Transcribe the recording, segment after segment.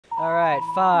All right,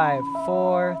 5,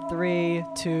 4, 3,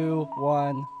 2,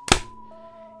 1. You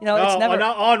know, it's never. I'm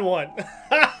not on one.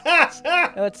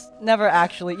 It's never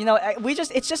actually. You know,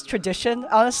 it's just tradition.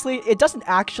 Honestly, it doesn't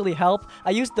actually help. I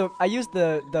use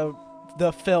the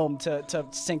film to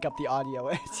sync up the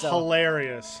audio. So,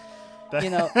 hilarious. You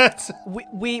know,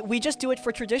 we just do it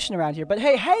for tradition around here. But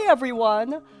hey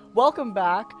everyone, welcome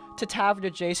back to Tavern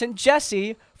Adjacent.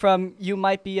 Jesse from You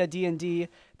Might Be a D&D.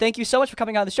 Thank you so much for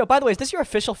coming on the show. By the way, is this your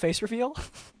official face reveal?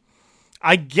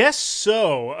 I guess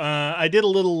so. I did a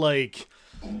little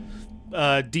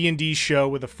D&D show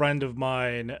with a friend of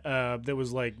mine that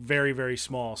was like very, very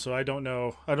small. So I don't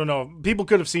know. People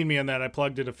could have seen me in that. I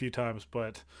plugged it a few times,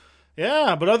 but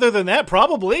yeah. But other than that,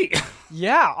 probably.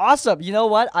 Yeah, awesome. You know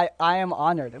what? I am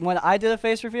honored. When I did a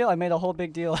face reveal, I made a whole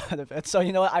big deal out of it. So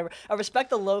you know what? I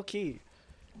respect the low key.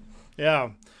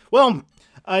 Yeah. Well,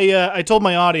 I told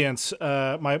my audience,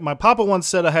 my papa once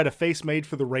said I had a face made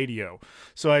for the radio,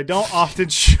 so I don't often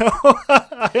show.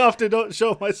 I often don't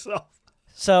show myself.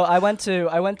 So I went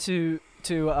to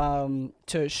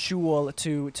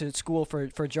school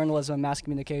for journalism and mass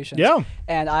communications. Yeah.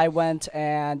 And I went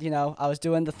and I was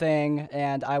doing the thing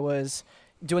and I was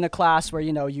doing a class where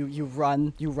you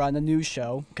run a news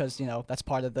show because that's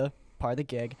part of the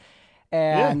gig,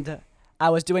 and. Yeah. I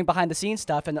was doing behind the scenes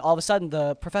stuff, and all of a sudden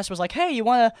the professor was like, "Hey, you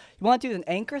wanna do an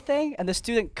anchor thing?" And the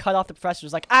student cut off the professor.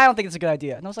 Was like, "I don't think it's a good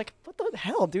idea." And I was like, "What the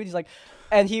hell, dude?" He's like,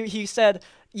 and he said,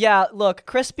 "Yeah, look,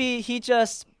 Crispy, he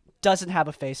just doesn't have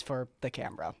a face for the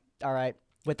camera. All right,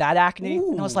 with that acne."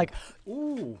 Ooh. And I was like,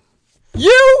 "Ooh,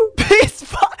 you piece,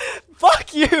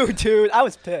 fuck you, dude." I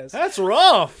was pissed. That's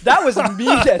rough. That was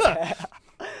mean as hell.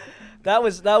 That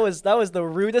was the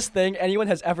rudest thing anyone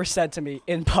has ever said to me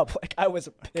in public. I was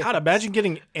pissed. God, imagine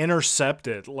getting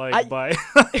intercepted by.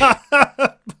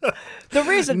 The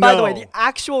reason, by the way, the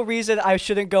actual reason I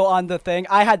shouldn't go on the thing,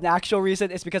 I had an actual reason.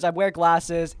 It's because I wear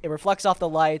glasses. It reflects off the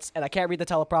lights, and I can't read the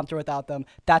teleprompter without them.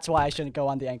 That's why I shouldn't go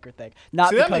on the anchor thing.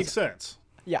 See, that makes sense.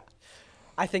 Yeah,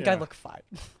 I think I look fine.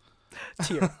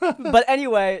 But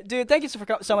anyway, dude, thank you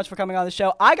so much for coming on the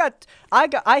show.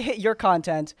 I hit your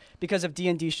content because of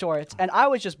D&D shorts, and I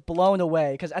was just blown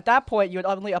away because at that point you had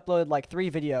only uploaded like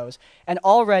 3 videos, and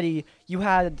already you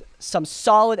had some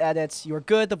solid edits. You were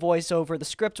good, the voiceover, the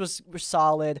script was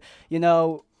solid.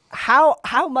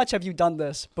 How much have you done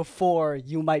this before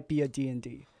You Might Be a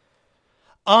D&D?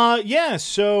 Yeah.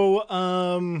 So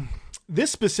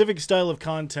this specific style of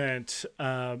content,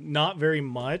 not very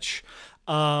much.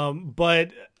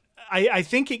 But I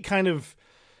think it kind of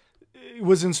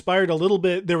was inspired a little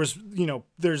bit. There was,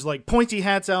 there's like Pointy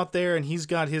Hats out there and he's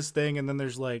got his thing. And then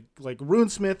there's like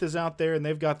RuneSmith is out there and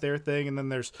they've got their thing. And then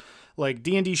there's like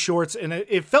D&D shorts. And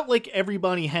it felt like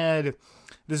everybody had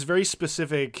this very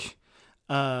specific,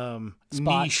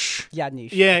 niche. Yeah,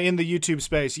 niche. Yeah. In the YouTube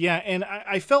space. Yeah. And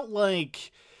I felt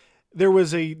like there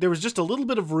was just a little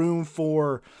bit of room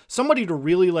for somebody to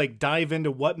really like dive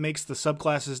into what makes the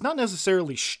subclasses not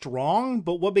necessarily strong,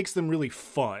 but what makes them really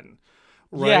fun,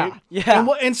 right? Yeah.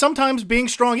 And sometimes being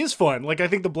strong is fun. Like I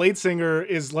think the Blade Singer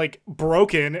is like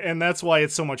broken, and that's why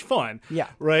it's so much fun. Yeah.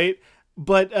 Right.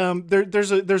 But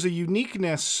there's a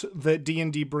uniqueness that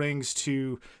D&D brings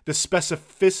to the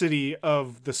specificity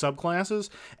of the subclasses,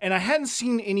 and I hadn't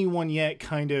seen anyone yet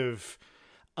kind of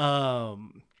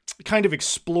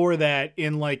explore that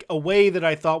in like a way that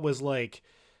I thought was like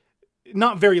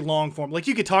not very long form. Like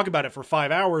you could talk about it for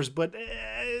 5 hours, but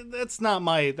that's not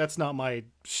my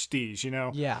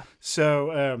steez, Yeah.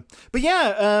 So, but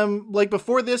yeah, like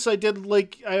before this, I did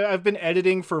I've been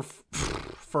editing for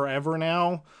forever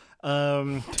now.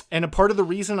 And a part of the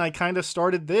reason I kind of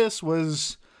started this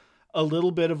was a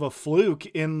little bit of a fluke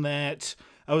in that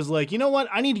I was like, you know what?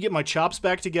 I need to get my chops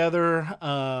back together.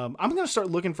 I'm going to start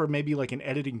looking for maybe like an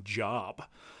editing job.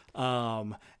 So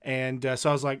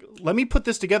I was like, let me put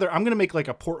this together. I'm going to make like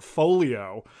a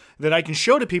portfolio that I can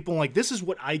show to people. Like, this is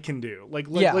what I can do. Like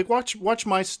watch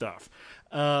my stuff.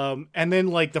 And then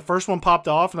like the first one popped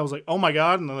off and I was like, oh my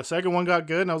God. And then the second one got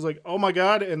good and I was like, oh my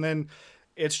God. And then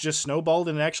it's just snowballed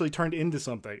and it actually turned into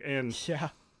something. And yeah,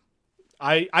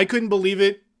 I couldn't believe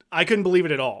it. I couldn't believe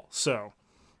it at all. So.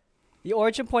 The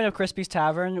origin point of Crispy's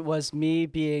Tavern was me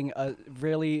being a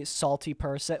really salty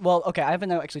person. Well, okay, I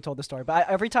haven't actually told the story, but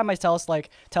every time I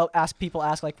ask people,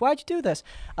 why'd you do this?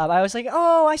 I was like,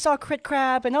 oh, I saw Crit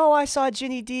Crab, and oh, I saw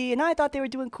Ginny D, and I thought they were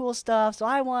doing cool stuff, so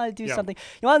I wanted to do something.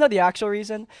 You want to know the actual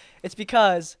reason? It's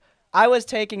because I was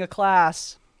taking a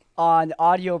class on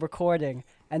audio recording,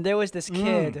 and there was this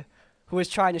kid who was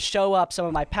trying to show up some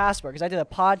of my past work, because I did a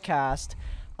podcast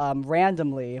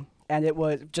randomly, and it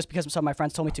was just because some of my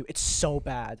friends told me to. It's so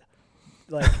bad.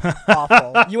 like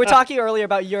awful. You were talking earlier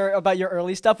about your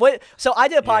early stuff. So I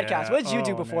did a podcast. Yeah. What did you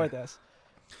do before this?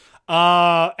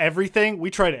 Everything.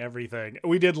 We tried everything.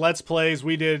 We did Let's Plays.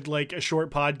 We did like a short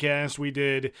podcast. We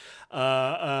did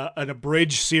an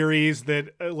abridged series that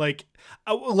like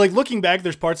looking back,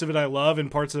 there's parts of it I love and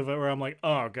parts of it where I'm like,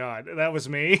 oh god, that was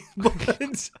me.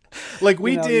 But like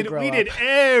we did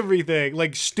everything,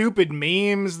 like stupid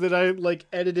memes that I like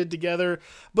edited together.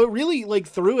 But really, like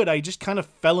through it, I just kind of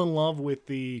fell in love with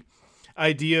the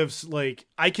idea of like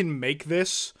I can make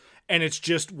this and it's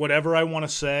just whatever I want to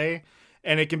say.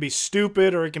 And it can be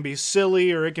stupid, or it can be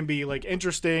silly, or it can be like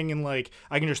interesting, and like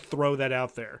I can just throw that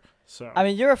out there. So I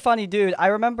mean, you're a funny dude. I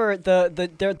remember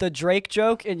the Drake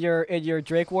joke in your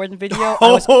Drake Warden video.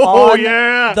 I was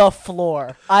on the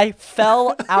floor. I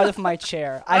fell out of my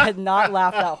chair. I had not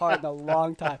laughed that hard in a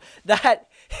long time. That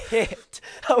hit.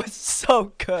 That was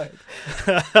so good.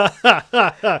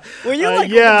 Were you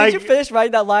like? Did you finish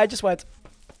writing that line? I just went.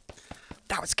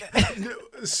 That was good.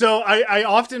 So I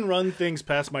often run things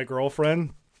past my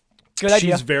girlfriend. Good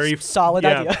idea. She's very solid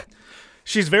idea.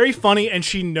 She's very funny, and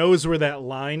she knows where that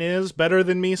line is better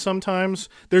than me sometimes.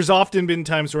 There's often been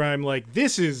times where I'm like,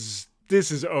 this is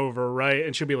over, right?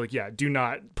 And she'll be like, yeah, do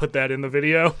not put that in the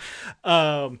video.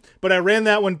 But I ran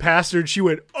that one past her, and she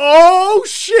went, oh,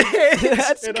 shit!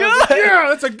 That's good! Like, yeah,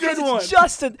 that's a good one.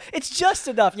 It's just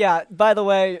enough. Yeah, by the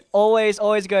way, always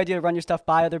a good idea to run your stuff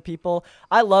by other people.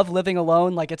 I love living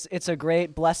alone. Like, it's a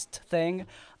great, blessed thing.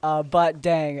 But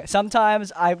dang,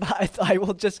 sometimes I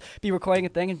will just be recording a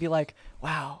thing and be like,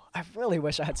 wow, I really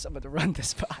wish I had someone to run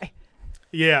this by.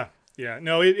 Yeah.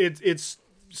 No, it's...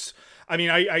 I mean,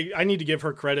 I need to give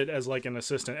her credit as like an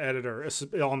assistant editor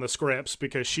on the scripts,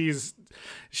 because she's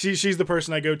the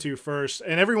person I go to first.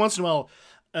 And every once in a while,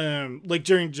 like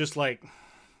during just like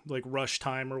rush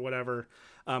time or whatever,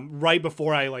 right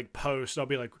before I like post, I'll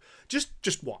be like,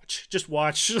 just watch,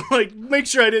 like make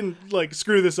sure I didn't like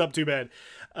screw this up too bad.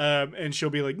 And she'll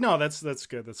be like, no, that's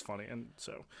good, that's funny. And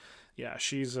so. Yeah,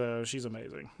 she's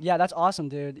amazing. Yeah, that's awesome,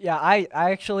 dude. Yeah, I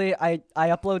actually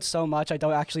upload so much I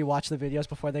don't actually watch the videos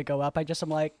before they go up. I'm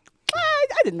like, I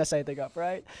didn't mess anything up,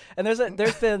 right? And there's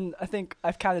been, I think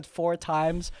I've counted 4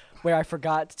 times where I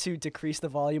forgot to decrease the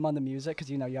volume on the music, because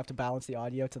you have to balance the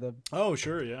audio to the. Oh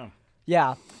sure, yeah.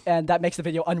 Yeah, and that makes the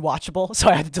video unwatchable, so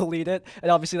I had to delete it.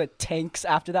 And obviously it tanks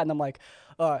after that, and I'm like,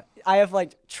 I have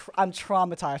like I'm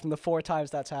traumatized from the 4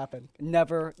 times that's happened.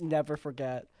 Never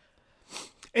forget.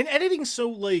 And editing's so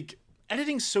weird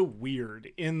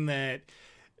in that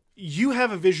you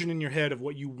have a vision in your head of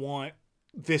what you want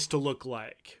this to look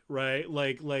like, right?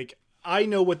 Like I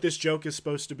know what this joke is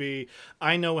supposed to be.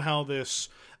 I know how this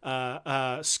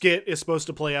skit is supposed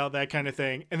to play out, that kind of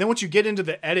thing. And then once you get into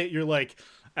the edit, you're like,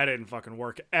 that didn't fucking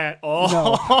work at all.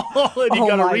 No. And you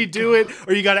gotta redo it,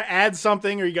 or you gotta add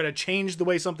something, or you gotta change the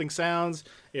way something sounds.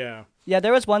 Yeah. Yeah,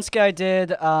 there was one skit I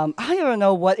did. I don't even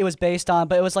know what it was based on,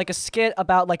 but it was like a skit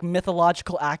about like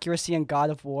mythological accuracy in God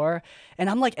of War. And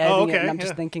I'm like editing it, and I'm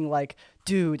just thinking like,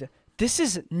 dude, this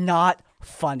is not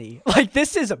funny. Like,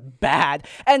 this is bad.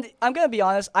 And I'm gonna be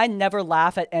honest, I never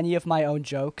laugh at any of my own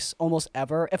jokes, almost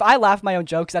ever. If I laugh at my own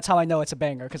jokes, that's how I know it's a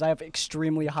banger, because I have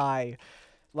extremely high,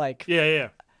 like. Yeah.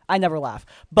 I never laugh.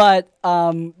 But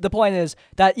the point is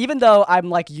that even though I'm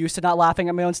like used to not laughing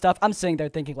at my own stuff, I'm sitting there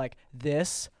thinking like,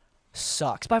 this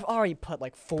sucks. But I've already put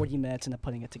like 40 minutes into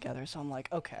putting it together. So I'm like,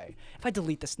 okay, if I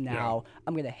delete this now,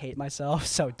 I'm going to hate myself.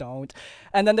 So don't.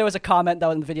 And then there was a comment that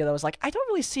was in the video that was like, I don't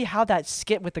really see how that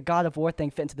skit with the God of War thing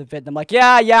fit into the vid. And I'm like,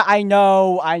 yeah, I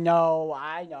know.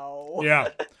 Yeah.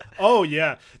 Oh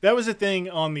yeah. That was a thing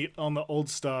on the old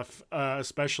stuff,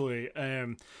 especially.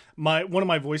 One of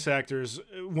my voice actors,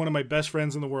 one of my best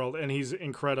friends in the world, and he's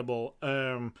incredible.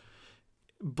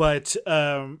 But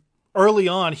early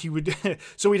on, he would,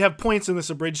 so we'd have points in this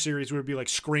abridged series where we'd be like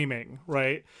screaming,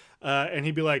 right? And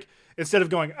he'd be like, instead of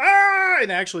going, ah,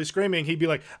 and actually screaming, he'd be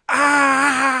like,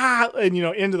 ah, and,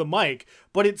 into the mic.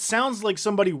 But it sounds like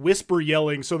somebody whisper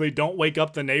yelling so they don't wake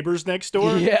up the neighbors next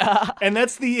door. Yeah. And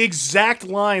that's the exact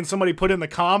line somebody put in the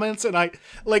comments. And I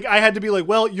had to be like,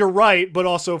 well, you're right, but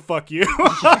also fuck you.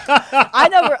 I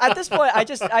never, at this point, I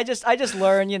just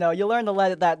learn, you learn to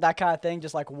let that kind of thing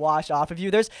just like wash off of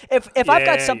you. If I've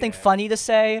got something funny to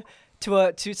say,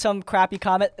 to some crappy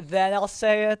comment, then I'll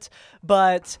say it.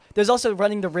 But there's also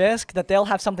running the risk that they'll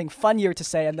have something funnier to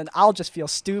say, and then I'll just feel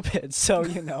stupid. So,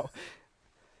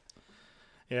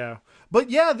 Yeah. But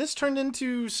yeah, this turned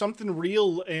into something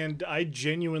real, and I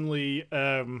genuinely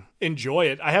enjoy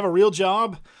it. I have a real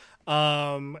job,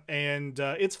 and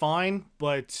it's fine.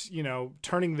 But,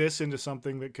 turning this into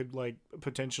something that could like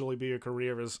potentially be a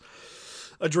career is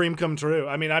a dream come true.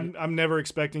 I mean, I'm never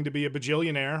expecting to be a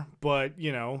bajillionaire, but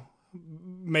you know,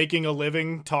 making a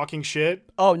living talking shit.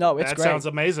 Oh no, it's great. That sounds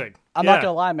amazing. I'm not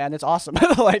gonna lie, man. It's awesome.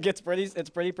 Like it's pretty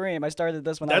preem. I started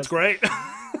this when That's great.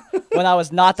 when I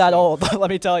was not that old, let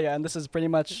me tell you. And this is pretty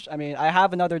much. I mean, I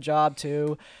have another job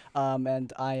too,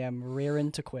 and I am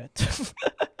rearing to quit.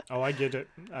 Oh, I get it.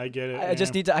 I get it. I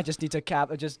just need to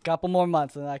cap just a couple more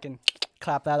months, and then I can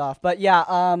clap that off. But yeah,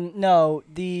 no,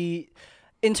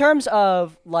 in terms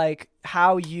of like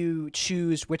how you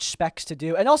choose which specs to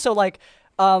do, and also like,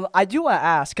 I do want to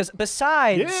ask, because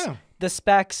besides the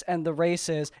specs and the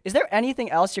races, is there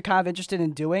anything else you're kind of interested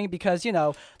in doing? Because, you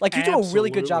know, like you do a really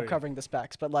good job covering the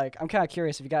specs, but like I'm kind of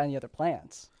curious if you got any other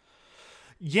plans.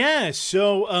 Yeah,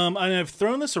 so and I've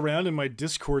thrown this around in my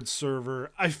Discord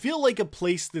server. I feel like a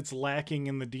place that's lacking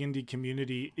in the D&D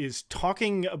community is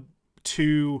talking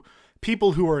to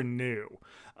people who are new.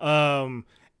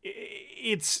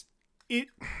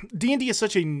 D&D is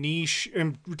such a niche,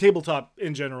 and tabletop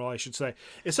in general, I should say,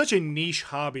 is such a niche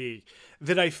hobby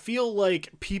that I feel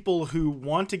like people who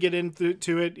want to get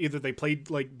into it, either they played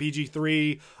like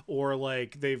BG3 or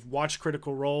like they've watched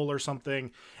Critical Role or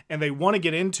something, and they want to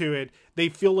get into it, they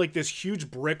feel like this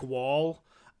huge brick wall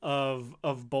of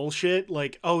bullshit.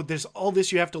 Like, oh, there's all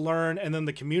this you have to learn, and then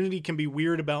the community can be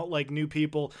weird about like new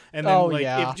people, and then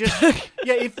it just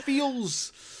it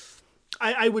feels.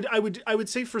 I would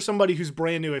say for somebody who's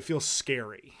brand new, it feels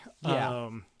scary. Yeah.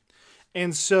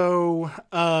 And so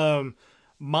I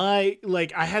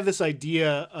had this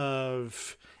idea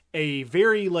of a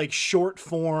very like short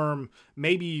form,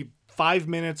 maybe 5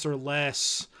 minutes or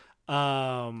less,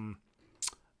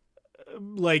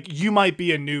 like you might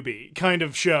be a newbie kind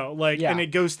of show. Like, and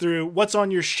it goes through what's on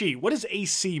your sheet. What does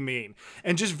AC mean?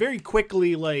 And just very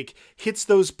quickly like hits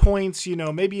those points, you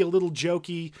know, maybe a little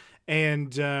jokey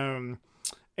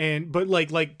but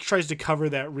like tries to cover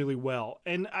that really well.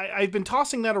 And I've been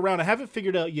tossing that around. I haven't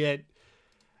figured out yet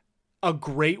a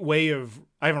great way of.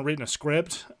 I haven't written a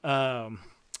script, but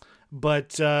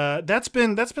that's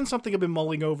been something I've been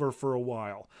mulling over for a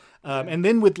while. And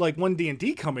then with like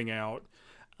 1D&D coming out,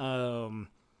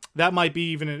 that might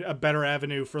be even a better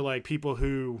avenue for like people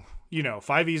who, you know,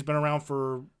 5e's been around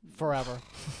for forever.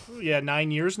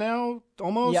 9 years now,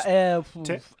 almost. Yeah,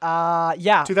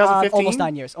 2015. Almost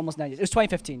 9 years. Almost 9 years. It was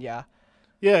 2015. Yeah.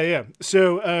 Yeah.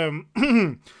 So,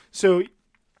 so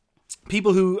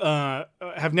people who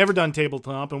have never done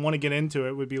tabletop and want to get into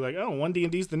it would be like, oh,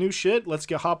 1D&D's the new shit. Let's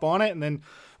hop on it, and then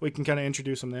we can kind of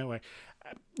introduce them that way.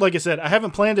 Like I said, I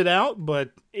haven't planned it out,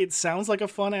 but it sounds like a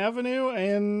fun avenue,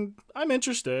 and I'm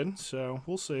interested. So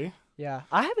we'll see. Yeah,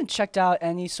 I haven't checked out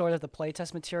any sort of the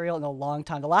playtest material in a long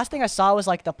time. The last thing I saw was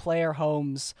like the player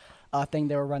homes thing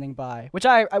they were running by, which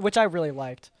I really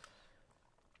liked.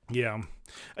 Yeah,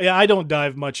 I don't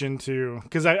dive much into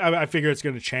because I figure it's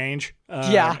going to change.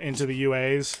 Into the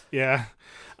UAs. Yeah,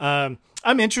 I'm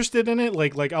interested in it.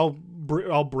 Like I'll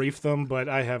brief them, but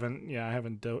I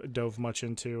haven't dove much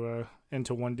into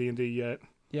 1D&D yet.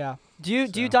 Yeah. Do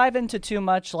you dive into too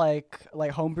much like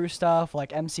homebrew stuff,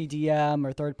 like MCDM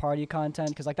or third party content?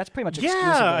 Because like that's pretty much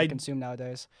exclusively I consume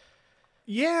nowadays.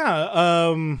 Yeah.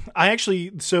 I actually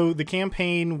the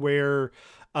campaign where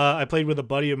I played with a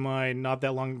buddy of mine not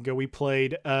that long ago. We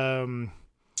played the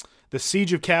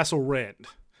Siege of Castle Rend,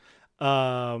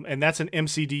 and that's an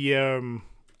MCDM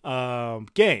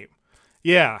game.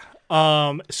 Yeah.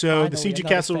 So the Siege of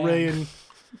Castle Rend.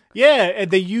 Yeah, and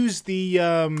they use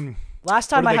the.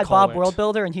 Last time I had Bob World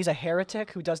Builder, and he's a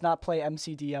heretic who does not play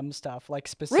MCDM stuff, like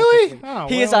specifically. Really? Oh,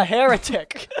 he is a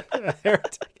heretic. A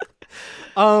heretic.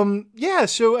 Yeah.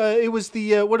 So it was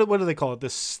the what do they call it? The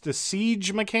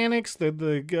siege mechanics,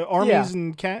 the armies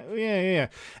and yeah.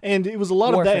 And it was a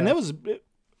lot Warfare. of that, and that was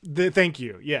thank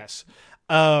you. Yes.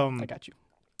 I got you.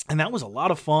 And that was a lot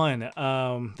of fun.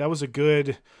 That was a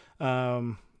good.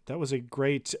 That was a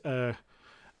great.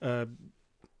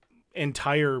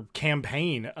 Entire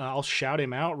campaign. I'll shout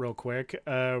him out real quick,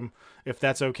 if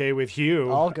that's okay with you.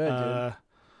 All good, dude.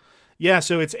 Yeah,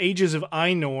 so it's Ages of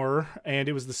Ainur, and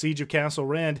it was the Siege of Castle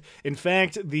Rend. In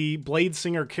fact, the Blade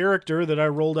Singer character that I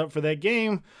rolled up for that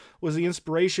game was the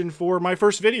inspiration for my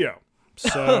first video.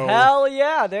 So hell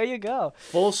yeah, there you go.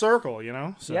 Full circle, you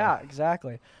know? So. Yeah,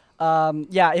 exactly.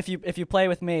 If you play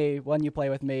with me, when you play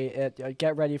with me,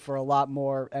 get ready for a lot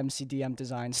more MCDM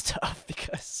design stuff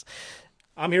because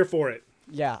I'm here for it.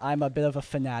 Yeah, I'm a bit of a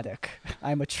fanatic.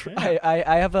 I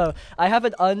have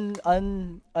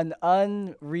an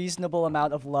unreasonable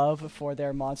amount of love for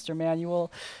their monster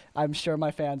manual. I'm sure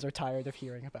my fans are tired of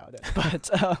hearing about it.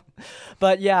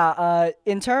 But yeah,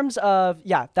 in terms of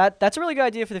that's a really good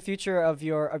idea for the future of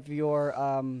your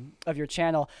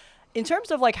channel. in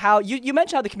terms of like how you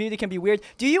mentioned how the community can be weird,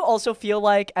 do you also feel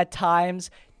like at times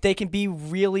they can be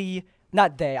really,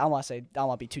 not they, I don't want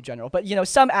to be too general, but you know,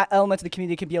 some elements of the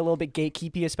community can be a little bit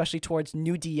gatekeepy, especially towards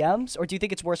new DMs, or do you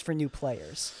think it's worse for new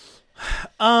players?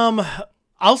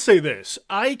 I'll say this.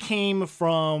 I came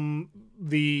from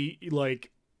the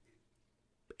like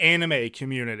anime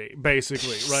community,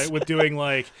 basically, right? With doing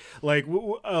like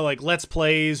let's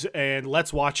plays and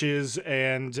let's watches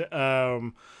and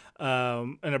an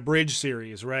abridged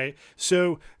series, right?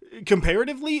 So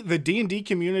comparatively, the D&D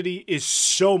community is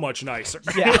so much nicer.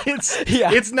 Yeah.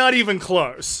 It's not even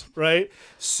close, right?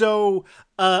 So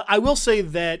I will say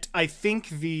that I think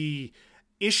the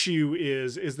issue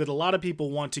is that a lot of people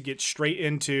want to get straight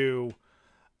into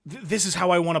this is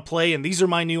how I want to play, and these are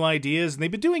my new ideas, and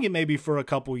they've been doing it maybe for a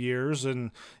couple years,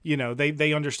 and you know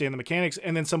they understand the mechanics,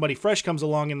 and then somebody fresh comes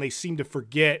along and they seem to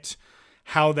forget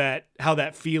how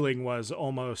that feeling was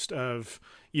almost of,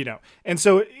 you know. And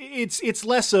so it's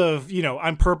less of, you know,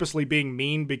 I'm purposely being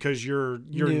mean because you're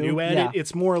new at it.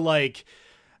 It's more like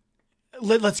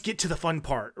let's get to the fun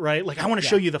part, right? Like I want to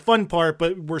show you the fun part,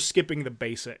 but we're skipping the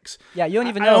basics. Yeah, you don't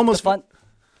even know the fun.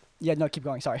 Yeah, no, keep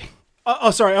going. Sorry.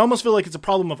 Sorry. I almost feel like it's a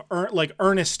problem of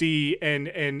earnesty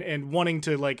and wanting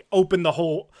to like open the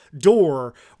whole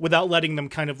door without letting them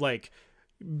kind of like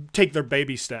take their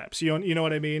baby steps. You know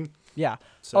what I mean? Yeah.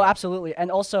 So. Oh, absolutely.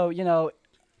 And also, you know,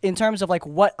 in terms of like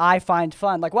what I find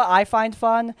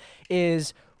fun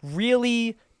is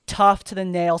really tough to the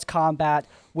nails combat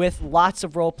with lots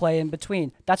of role play in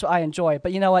between. That's what I enjoy.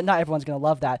 But you know what? Not everyone's going to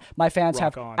love that. My fans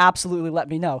have absolutely let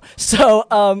me know.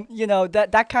 So, you know,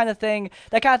 that kind of thing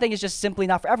is just simply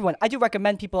not for everyone. I do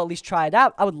recommend people at least try it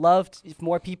out. I would love if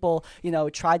more people, you know,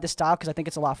 tried the style because I think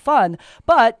it's a lot of fun.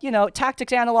 But, you know,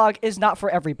 tactics analog is not for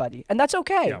everybody. And that's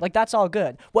okay. Yeah. Like, that's all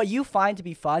good. What you find to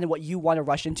be fun and what you want to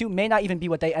rush into may not even be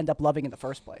what they end up loving in the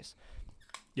first place.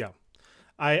 Yeah.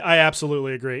 I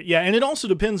absolutely agree. Yeah, and it also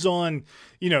depends on,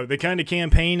 you know, the kind of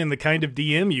campaign and the kind of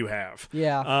DM you have.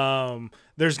 Yeah.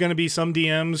 There's going to be some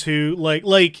DMs who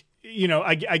like you know,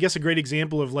 I guess a great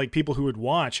example of like people who would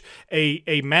watch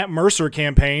a Matt Mercer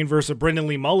campaign versus a Brendan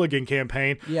Lee Mulligan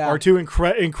campaign are two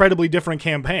incredibly different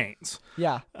campaigns.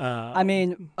 Yeah. I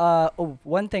mean,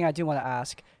 one thing I do want to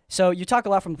ask. So you talk a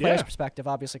lot from the player's perspective,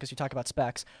 obviously, because you talk about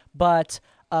specs. But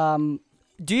do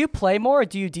you play more or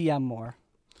do you DM more?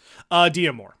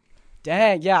 DM more.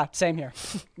 Dang, yeah, same here.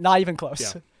 Not even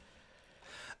close.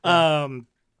 Yeah.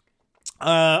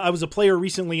 I was a player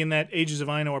recently in that Ages of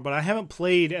Einor, but I haven't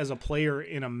played as a player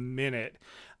in a minute.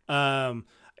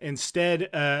 Instead,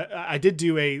 I did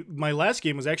do my last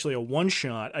game was actually a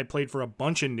one-shot. I played for a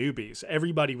bunch of newbies.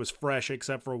 Everybody was fresh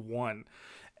except for one.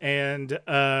 And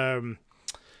that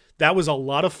was a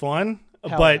lot of fun.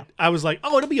 I was like,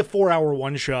 oh, it'll be a 4-hour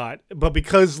one-shot. But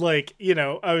because, like, you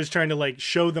know, I was trying to, like,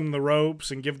 show them the ropes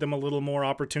and give them a little more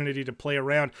opportunity to play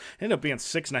around, it ended up being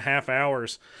 6.5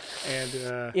 hours.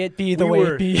 And it be the way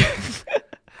it be.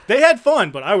 They had fun,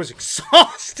 but I was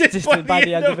exhausted by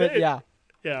the end of it. Yeah.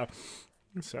 Yeah.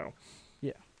 So.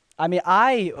 Yeah. I mean,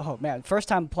 first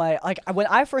time playing. Like, when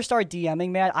I first started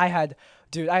DMing, man, I had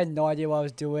no idea what I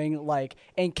was doing. Like,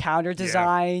 encounter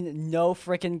design, no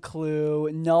freaking clue,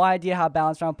 no idea how to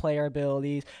balance around player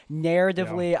abilities.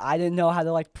 Narratively, I didn't know how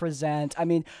to, like, present. I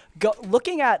mean,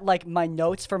 looking at, like, my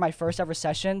notes for my first ever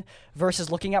session versus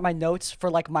looking at my notes for,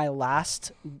 like,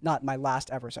 not my last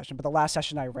ever session, but the last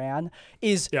session I ran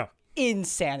is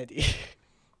insanity.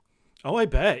 Oh, I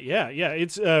bet. Yeah.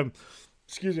 It's,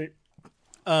 excuse me.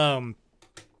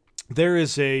 There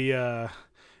is a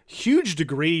huge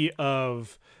degree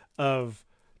of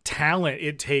talent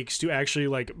it takes to actually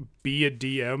like be a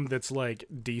DM that's like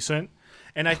decent,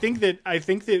 and I think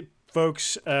that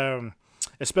folks,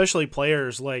 especially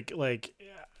players, like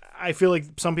I feel like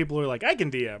some people are like, I can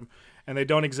DM, and they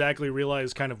don't exactly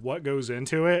realize kind of what goes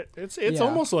into it. It's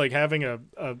almost like having a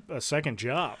second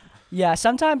job. Yeah,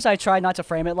 sometimes I try not to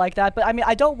frame it like that, but I mean,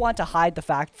 I don't want to hide the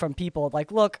fact from people.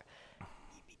 Like, look,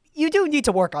 you do need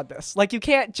to work on this. Like, you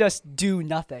can't just do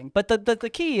nothing. But the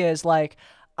key is, like,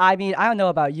 I mean, I don't know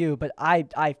about you, but I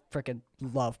freaking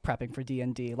love prepping for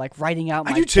D&D. Like, writing out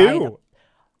my... I do too.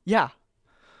 Yeah.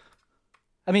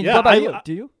 I mean, what about you?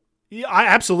 Do you? Yeah,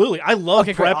 absolutely. I love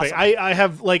prepping. Great, awesome. I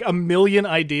have like a million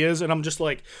ideas, and I'm just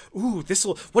like, ooh,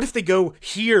 what if they go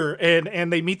here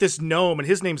and they meet this gnome, and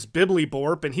his name's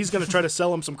Bibblyborp, and he's going to try to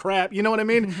sell him some crap. You know what I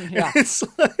mean? Yeah. It's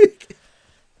like...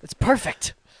 It's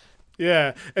perfect.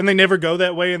 Yeah, and they never go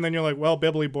that way, and then you're like, well,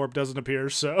 Bibblyborp doesn't appear,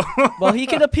 so... Well, he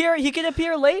can appear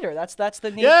later. That's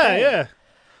the neat thing. Yeah.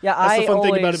 Yeah, that's the fun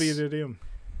thing about it being a DM.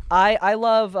 I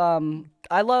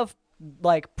love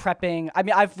like prepping. I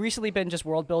mean, I've recently been just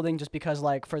world building just because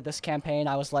like for this campaign,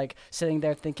 I was like sitting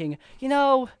there thinking,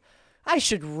 I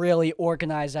should really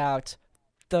organize out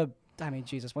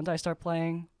Jesus, when did I start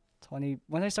playing? When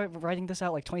did I start writing this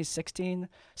out? Like 2016.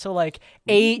 So like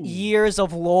 8 years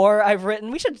of lore I've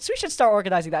written. We should start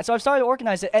organizing that. So I've started to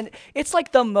organize it, and it's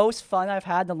like the most fun I've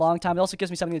had in a long time. It also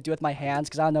gives me something to do with my hands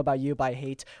because I don't know about you, but I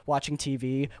hate watching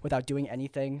TV without doing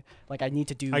anything. Like I need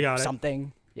to do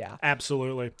something. Yeah.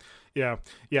 Absolutely. Yeah.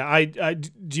 Yeah. I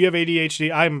do you have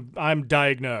ADHD? I'm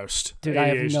diagnosed. Dude, ADHD. I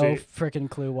have no freaking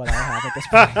clue what I have at this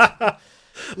point.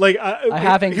 Like I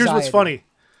have anxiety. Here's what's funny.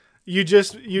 You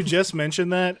just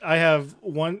mentioned that. I have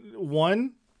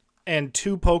one and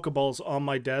 2 Pokeballs on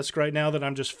my desk right now that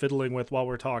I'm just fiddling with while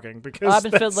we're talking because I've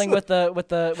been fiddling with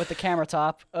the camera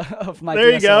top of my.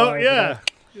 There DSLR you go. Yeah.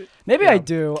 Maybe I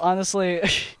do, honestly.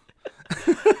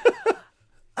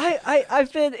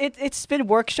 I've been it's been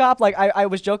workshop. Like I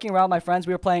was joking around with my friends.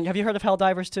 We were playing. Have you heard of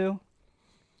Helldivers 2?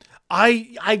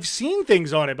 I've seen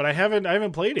things on it, but I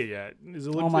haven't played it yet. It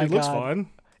looks fun.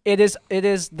 It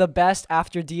is the best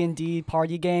after D&D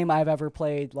party game I've ever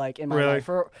played like in my life.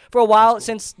 For a while,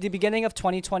 since the beginning of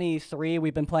 2023,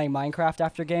 we've been playing Minecraft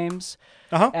after games.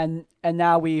 And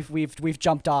now we've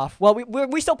jumped off. Well,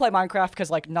 we still play Minecraft because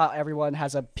like not everyone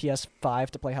has a PS5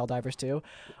 to play Helldivers 2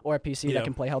 or a PC that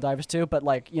can play Helldivers 2, but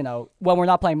like, when we're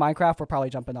not playing Minecraft, we're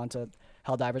probably jumping onto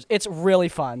Helldivers. It's really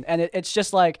fun, and it's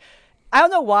just like I don't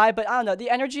know why, but I don't know. The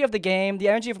energy of the game, the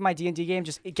energy of my D&D game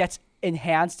it gets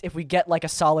enhanced if we get like a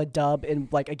solid dub in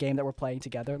like a game that we're playing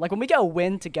together. Like when we get a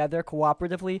win together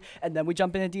cooperatively and then we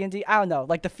jump into D&D, I don't know.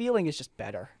 Like the feeling is just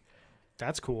better.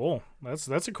 That's cool. That's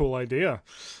a cool idea.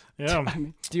 Yeah. I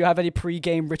mean, do you have any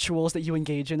pre-game rituals that you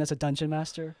engage in as a dungeon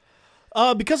master?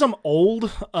 Because I'm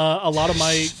old, a lot of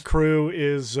my crew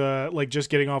is like just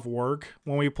getting off work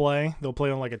when we play. They'll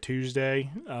play on like a Tuesday.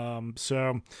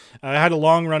 So I had a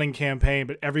long running campaign,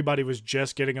 but everybody was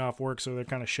just getting off work, so they're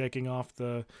kind of shaking off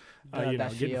the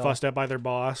getting fussed at by their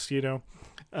boss,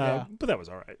 But that was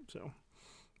all right. So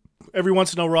every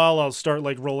once in a while, I'll start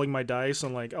like rolling my dice,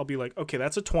 and like I'll be like, okay,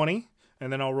 that's a 20,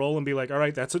 and then I'll roll and be like, all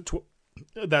right, that's a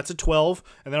 12,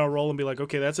 and then I'll roll and be like,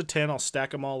 okay, that's a 10. I'll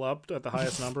stack them all up at the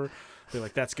highest number. Be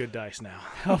like, that's good dice now.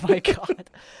 Oh my god.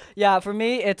 Yeah, for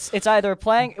me, it's either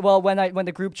playing. Well, when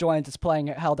the group joins, it's playing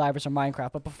Helldivers or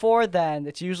Minecraft. But before then,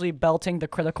 it's usually belting the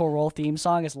Critical Role theme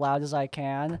song as loud as I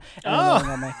can.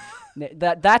 And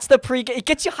that's the pre. It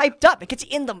gets you hyped up. It gets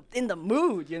you in the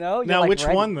mood. You're now, like which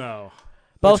ready. one though?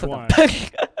 Both which of one? them.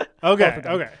 Okay.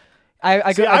 Okay.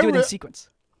 I do it in sequence.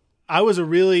 I was a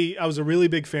really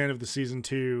big fan of the season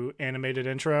 2 animated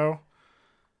intro.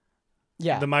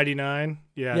 Yeah. The Mighty Nine.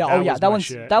 Yeah. Yeah.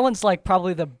 That one's like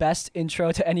probably the best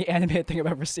intro to any animated thing I've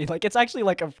ever seen. Like it's actually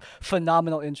like a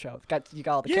phenomenal intro. You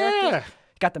got all the characters,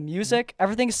 you got the music,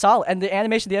 everything's solid, and the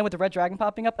animation at the end with the red dragon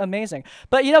popping up, amazing.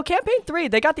 But campaign 3,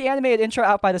 they got the animated intro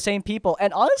out by the same people,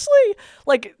 and honestly,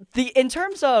 like in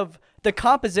terms of the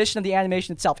composition of the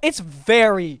animation itself, it's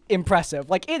very impressive.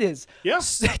 Like it is. Yeah.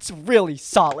 It's really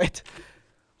solid.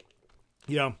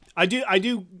 Yeah. I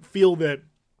do feel that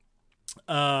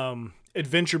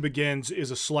Adventure Begins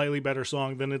is a slightly better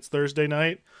song than It's Thursday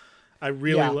Night. I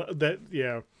really that.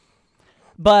 Yeah.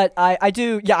 But I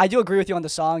do agree with you on the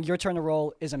song. Your Turn to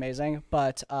Roll is amazing.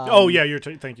 But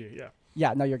thank you. Yeah.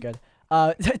 Yeah, no, you're good.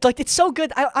 Like it's so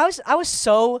good. I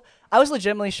was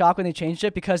legitimately shocked when they changed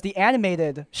it because the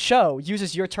animated show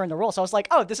uses Your Turn to Roll. So I was like,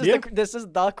 oh, this is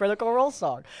the Critical Role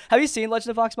song. Have you seen Legend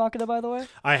of Vox Machina, by the way?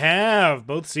 I have,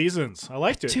 both seasons. I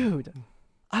liked it. Dude,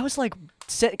 I was like,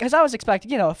 because I was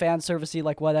expecting, a fan servicey,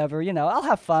 like whatever, I'll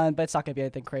have fun, but it's not gonna be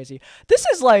anything crazy. This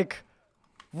is like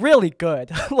really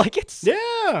good. Like it's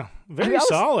very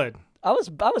solid. I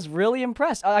was really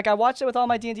impressed. Like I watched it with all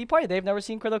my D&D party. They've never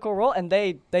seen Critical Role, and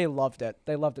they loved it.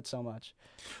 They loved it so much.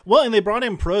 Well, and they brought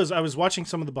in pros. I was watching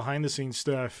some of the behind the scenes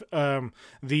stuff. The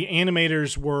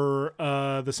animators were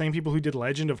the same people who did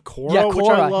Legend of Korra, which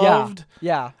I loved.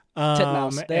 Yeah.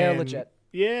 Titmouse. They're legit.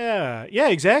 Yeah,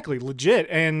 exactly. Legit.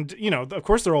 And, of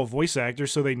course they're all voice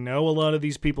actors, so they know a lot of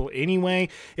these people anyway.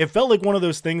 It felt like one of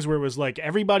those things where it was like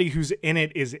everybody who's in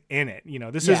it is in it.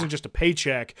 This isn't just a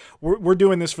paycheck. We're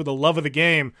doing this for the love of the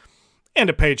game and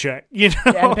a paycheck, Yeah,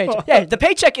 and a paycheck. Yeah, the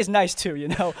paycheck is nice too,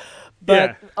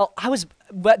 But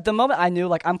but the moment I knew,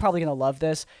 like, I'm probably going to love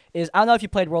this is, I don't know if you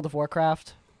played World of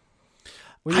Warcraft.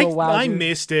 I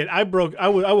missed it. I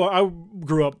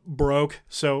grew up broke,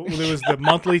 so there was the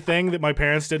monthly thing that my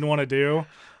parents didn't want to do.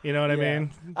 You know what I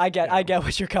mean? I get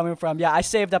what you're coming from. Yeah, I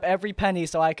saved up every penny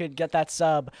so I could get that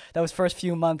sub. Those first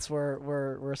few months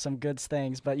were some good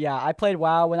things. But yeah, I played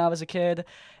WoW when I was a kid,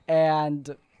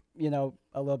 and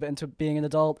a little bit into being an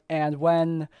adult. And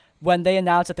when they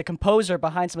announced that the composer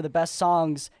behind some of the best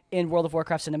songs in World of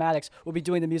Warcraft cinematics will be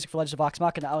doing the music for Legend of Vox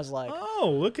Machina, I was like,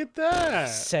 oh, look at that.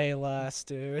 Say less,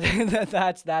 dude.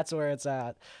 that's where it's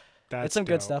at. It's some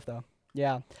good stuff though.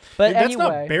 Yeah. But that's anyway,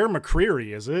 not Bear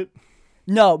McCreary, is it?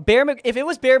 No, if it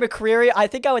was Bear McCreary, I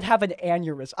think I would have an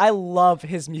aneurysm. I love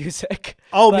his music.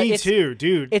 Oh, me too,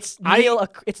 dude. It's Neil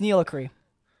Acree.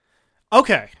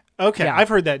 Okay. Yeah. I've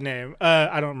heard that name.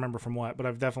 I don't remember from what, but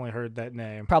I've definitely heard that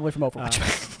name. Probably from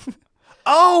Overwatch.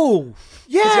 Oh,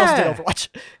 yeah. He also did Overwatch.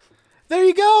 There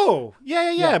you go.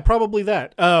 Yeah. Probably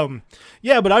that.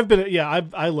 Yeah, but I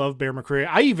love Bear McCreary.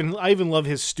 I even love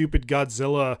his stupid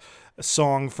Godzilla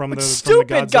song from the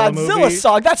Godzilla movie.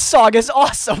 Song. That song is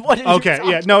awesome. What are you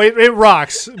talking No, it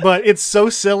rocks, but it's so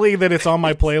silly that it's on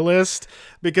my playlist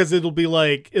because it'll be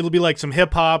like some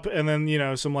hip hop and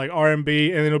then some like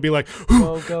R&B and then it'll be like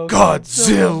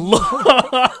Godzilla.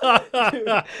 Dude,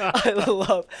 I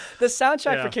love the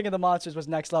soundtrack for King of the Monsters was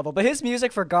next level, but his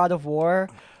music for God of War.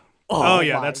 Oh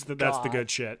yeah, that's the good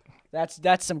shit.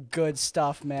 That's some good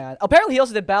stuff, man. Apparently, he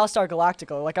also did Battlestar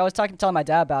Galactica. Like I was telling my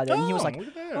dad about it, and he was like,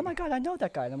 "Oh my god, I know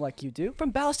that guy." And I'm like, "You do?"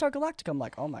 From Battlestar Galactica. I'm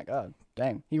like, "Oh my god,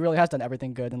 dang, he really has done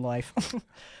everything good in life."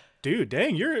 Dude,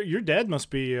 dang, your dad must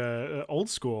be old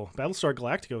school. Battlestar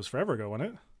Galactica was forever ago, wasn't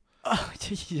it?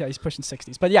 Yeah, he's pushing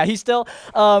 60s, but yeah, he's still.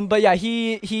 But yeah,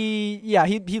 he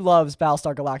loves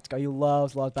Battlestar Galactica. He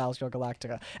loves Battlestar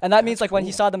Galactica, and that means like when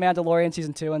he saw The Mandalorian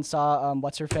season 2 and saw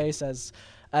what's her face as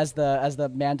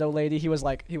the Mando lady, he was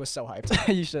so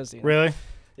hyped. You should have seen it. Really?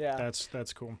 Yeah.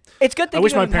 That's cool. It's good that I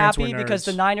wish my he's parents happy were because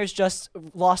the Niners just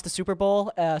lost the Super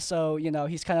Bowl, so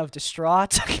he's kind of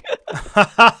distraught.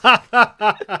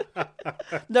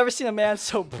 Never seen a man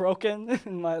so broken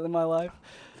in my life.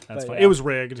 That's fine. Yeah. It was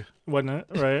rigged, wasn't it?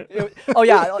 Right? Oh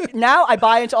yeah. Now I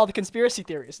buy into all the conspiracy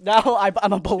theories. Now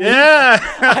I'm a believer. Yeah.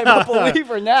 I'm a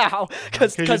believer now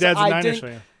because your dad's a Niners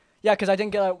fan. Yeah, because I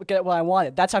didn't get what I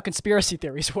wanted. That's how conspiracy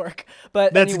theories work.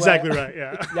 But that's anyway, exactly right.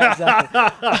 Yeah. Yeah, exactly.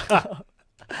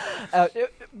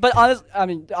 But honestly, I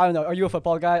mean, I don't know. Are you a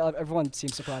football guy? Everyone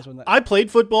seems surprised when that. I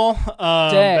played football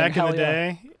back in the yeah.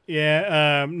 day.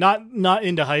 Yeah, not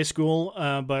into high school,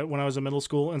 but when I was in middle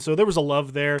school, and so there was a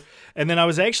love there. And then I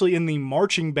was actually in the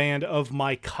marching band of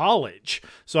my college,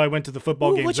 so I went to the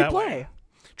football games that way. What'd you play?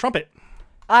 Trumpet.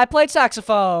 I played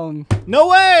saxophone. No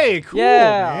way! Cool,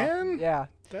 yeah, man. Yeah.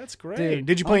 That's great. Dude,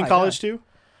 did you play in college too?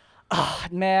 Oh,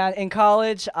 man, in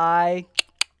college I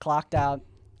clocked out.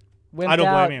 I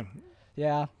don't blame you.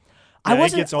 Yeah.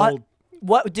 It gets old.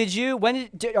 What did you?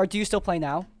 Or do you still play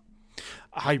now?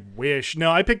 I wish. No,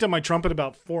 I picked up my trumpet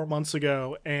about 4 months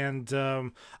ago,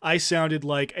 and I sounded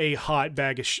like a hot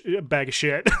bag of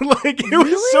shit. Like it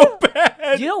was so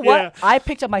bad. You know what? I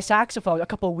picked up my saxophone a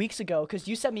couple of weeks ago because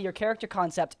you sent me your character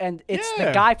concept, and it's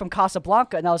the guy from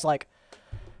Casablanca, and I was like,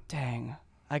 dang,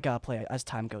 I gotta play it as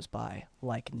time goes by.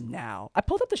 Like now, I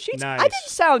pulled up the sheets. Nice. I didn't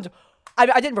sound.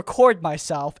 I didn't record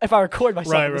myself. If I record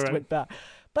myself, right, I just went back.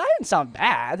 But I didn't sound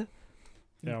bad.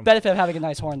 Yeah. Benefit of having a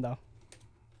nice horn, though.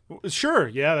 Sure,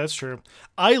 yeah, that's true.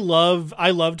 I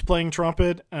loved playing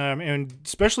trumpet, and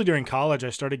especially during college, I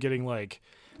started getting like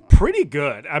pretty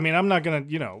good. I mean, I'm not gonna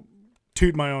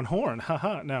toot my own horn,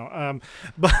 haha. No,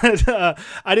 but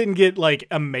I didn't get like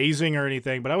amazing or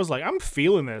anything. But I was like, I'm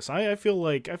feeling this. I feel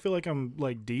like I'm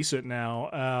like decent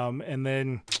now. And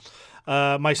then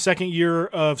my second year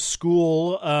of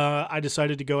school, I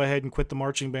decided to go ahead and quit the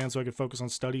marching band so I could focus on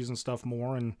studies and stuff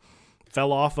more, and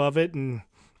fell off of it and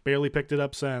barely picked it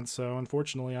up since. So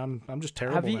unfortunately, I'm just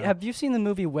terrible. Have you seen the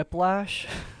movie Whiplash?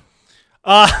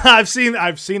 I've seen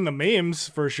the memes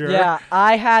for sure. Yeah,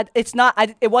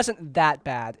 it wasn't that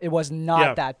bad. It was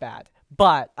not that bad.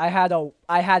 But I had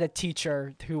a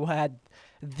teacher who had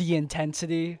the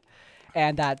intensity,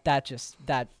 and that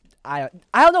I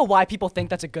don't know why people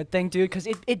think that's a good thing, dude, because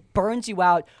it burns you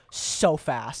out so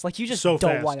fast. Like you just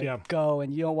don't want to go,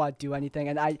 and you don't want to do anything.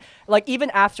 And I even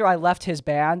after I left his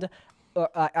band,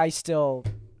 I still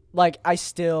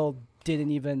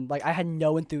didn't even I had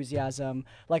no enthusiasm.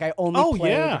 Like I only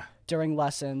played during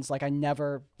lessons. Like I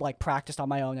never practiced on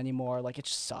my own anymore. Like it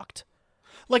just sucked.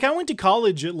 Like I went to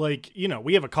college at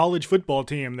we have a college football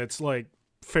team that's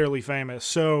fairly famous.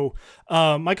 So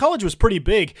my college was pretty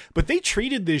big, but they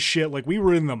treated this shit like we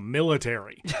were in the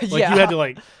military. You had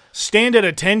to stand at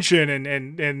attention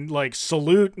and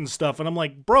salute and stuff. And I'm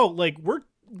like, bro,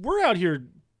 we're out here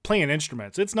playing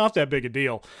instruments. It's not that big a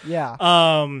deal. Yeah.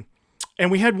 And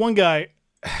we had one guy,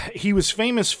 he was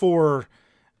famous for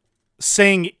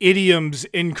saying idioms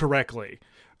incorrectly,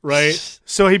 right?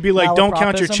 So he'd be like, don't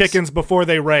count your chickens before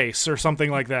they race or something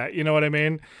like that. You know what I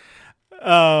mean?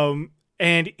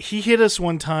 And he hit us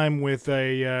one time with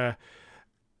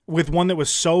one that was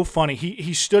so funny.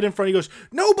 He stood in front. He goes,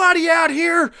 nobody out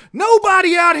here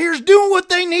is doing what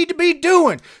they need to be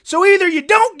doing. So either you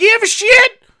don't give a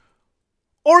shit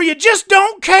or you just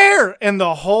don't care. And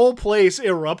the whole place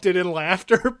erupted in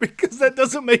laughter because that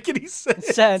doesn't make any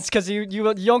sense. Because you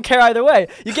don't care either way.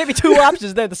 You gave me two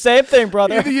options. They're the same thing,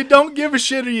 brother. Either you don't give a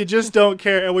shit or you just don't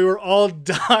care. And we were all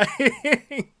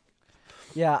dying.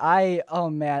 Yeah,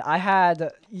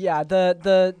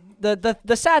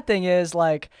 the sad thing is,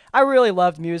 like, I really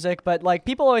loved music, but, like,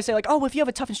 people always say, like, oh, if you have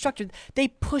a tough instructor, they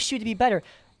push you to be better.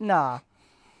 Nah.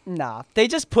 They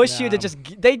just push you to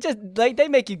they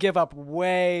make you give up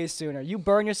way sooner. You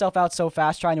burn yourself out so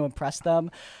fast trying to impress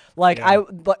them. Like,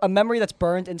 a memory that's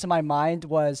burned into my mind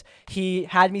was he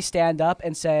had me stand up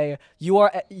and say,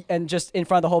 and just in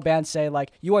front of the whole band say,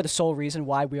 like, you are the sole reason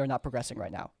why we are not progressing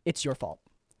right now. It's your fault.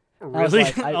 Really?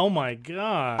 Like, oh my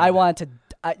God. I wanted to.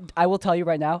 I will tell you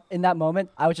right now. In that moment,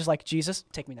 I was just like, Jesus,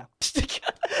 take me now.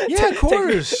 Yeah, of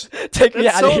course. Take me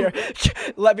out of here.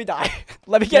 Let me die.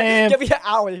 Let me get me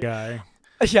out of here. Guy.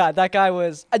 Yeah, that guy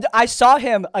was. I saw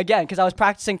him again because I was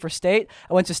practicing for state.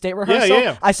 I went to state rehearsal.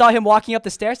 Yeah. I saw him walking up the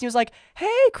stairs. And he was like,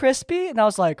 "Hey, Crispy," and I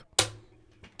was like.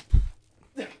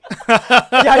 Yeah,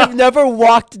 I've never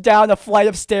walked down a flight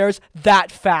of stairs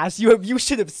that fast. You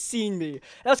should have seen me. And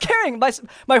I was carrying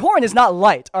my horn is not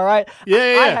light. All right. I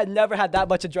had never had that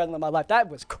much adrenaline in my life. That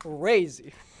was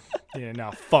crazy. Yeah,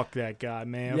 no, fuck that guy,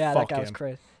 man. Yeah, fuck that guy him. was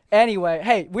crazy. Anyway,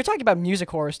 hey, we're talking about music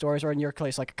horror stories, or in your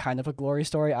case, like kind of a glory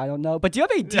story. I don't know, but do you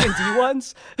have any D&D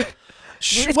ones?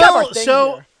 Well,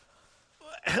 so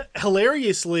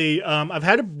hilariously, I've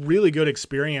had a really good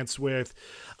experience with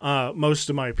most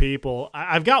of my people.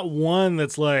 I've got one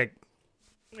that's like,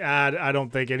 I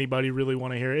don't think anybody really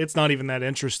want to hear it. It's not even that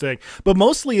interesting. But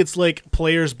mostly it's like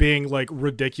players being like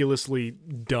ridiculously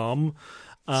dumb.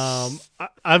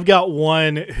 I've got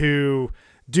one who,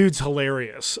 dude's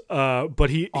hilarious, but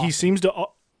he seems to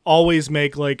always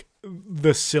make like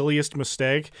the silliest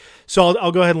mistake. So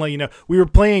I'll go ahead and let you know. We were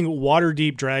playing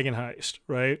Waterdeep Dragon Heist,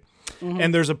 right? Mm-hmm.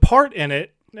 And there's a part in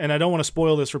it, and I don't want to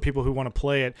spoil this for people who want to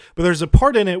play it, but there's a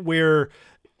part in it where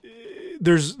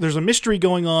there's a mystery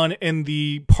going on, and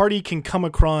the party can come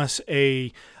across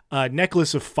a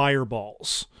necklace of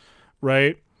fireballs,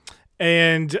 right?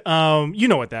 And you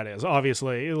know what that is,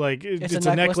 obviously. Like it's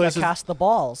a necklace that casts the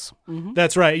balls. Mm-hmm.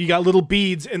 That's right. You got little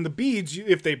beads, and the beads,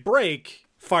 if they break,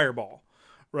 fireball,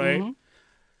 right? Mm-hmm.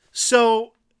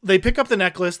 So they pick up the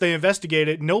necklace, they investigate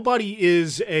it. Nobody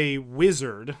is a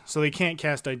wizard, so they can't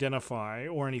cast Identify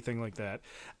or anything like that.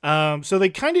 So they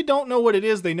kind of don't know what it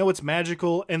is. They know it's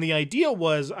magical, and the idea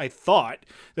was, I thought,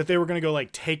 that they were going to go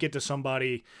like take it to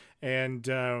somebody and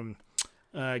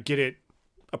get it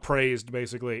appraised,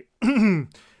 basically.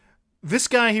 This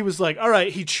guy, he was like, all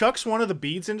right, he chucks one of the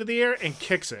beads into the air and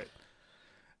kicks it.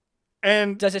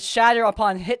 And does it shatter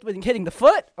upon hitting the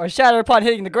foot, or shatter upon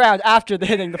hitting the ground after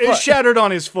hitting the foot? It shattered on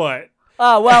his foot.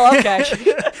 Oh, well, okay.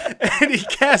 And he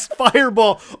cast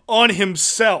Fireball on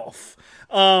himself.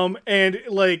 And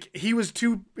like he was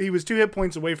two hit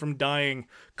points away from dying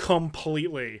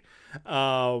completely.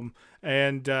 And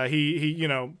he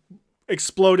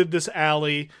exploded this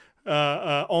alley.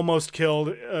 Almost killed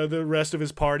the rest of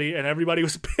his party, and everybody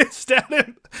was pissed at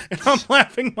him, and I'm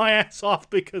laughing my ass off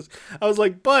because I was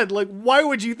like, Bud, like, why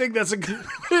would you think that's a good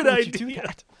idea? Do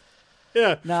that?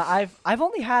 Yeah. No, I've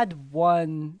only had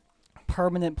one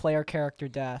permanent player character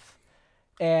death,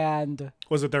 and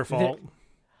was it their fault?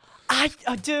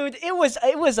 Dude, it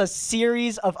was a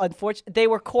series of unfortunate. They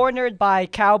were cornered by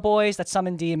cowboys that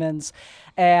summon demons,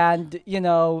 and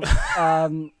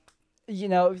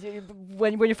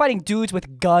when you're fighting dudes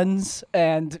with guns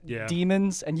and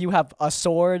demons, and you have a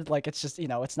sword, like it's just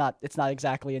it's not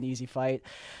exactly an easy fight.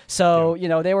 So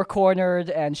they were cornered,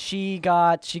 and she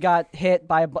got hit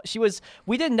by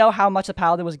we didn't know how much the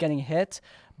paladin was getting hit,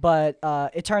 but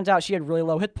it turns out she had really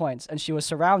low hit points, and she was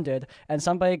surrounded, and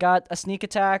somebody got a sneak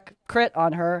attack crit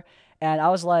on her. And I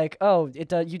was like, oh,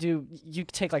 you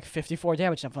take like 54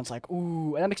 damage. And everyone's like,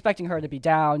 ooh. And I'm expecting her to be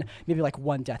down, maybe like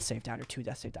 1 death save down or 2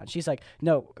 death save down. She's like,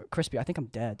 no, Crispy, I think I'm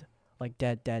dead. Like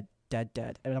dead. And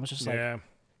I was just like,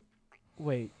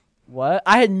 wait, what?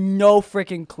 I had no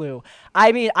freaking clue.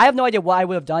 I mean, I have no idea what I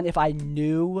would have done if I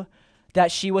knew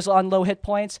that she was on low hit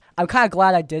points. I'm kind of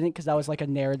glad I didn't, because that was like a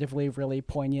narratively really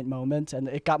poignant moment. And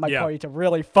it got my party to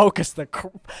really focus.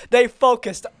 They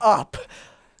focused up.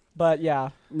 But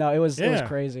yeah, no, it was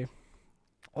crazy.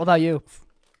 What about you?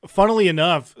 Funnily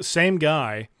enough, same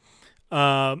guy.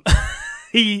 So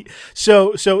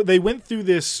they went through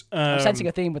this. I'm sensing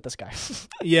a theme with this guy.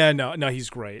 Yeah, no, he's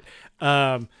great.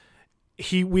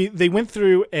 they went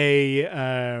through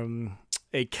a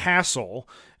castle,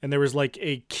 and there was like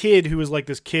a kid who was like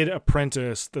this kid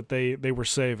apprentice that they were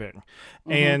saving.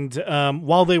 And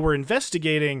while they were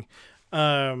investigating,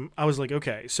 I was like,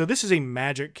 okay, so this is a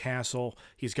magic castle.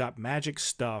 He's got magic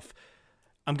stuff.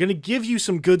 I'm going to give you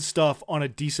some good stuff on a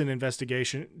decent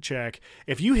investigation check.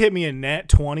 If you hit me a nat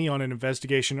 20 on an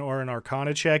investigation or an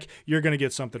arcana check, you're going to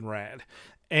get something rad.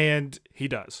 And he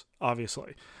does,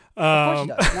 obviously. Of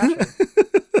course he does.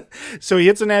 So he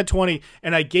hits a nat 20,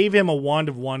 and I gave him a Wand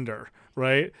of Wonder,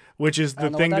 right? Which is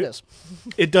the thing that is.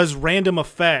 It does random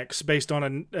effects based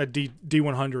on a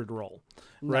D100 roll,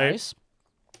 right? Nice.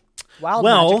 Wild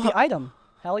magic item.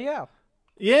 Hell yeah.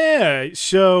 Yeah,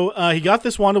 so he got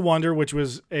this Wand of Wonder, which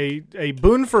was a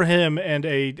boon for him and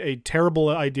a terrible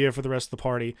idea for the rest of the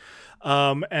party.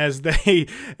 As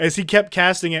he kept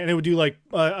casting it, and it would do like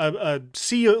a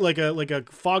sea, like a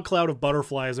fog cloud of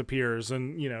butterflies appears,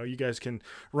 and you guys can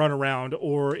run around,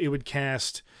 or it would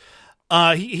cast.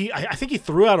 I think he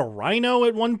threw out a rhino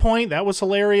at one point. That was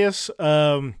hilarious.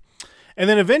 And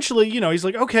then eventually, he's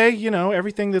like, okay,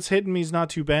 everything that's hitting me is not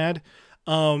too bad.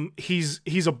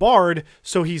 He's a bard,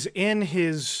 so he's in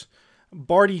his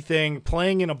bardy thing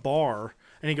playing in a bar,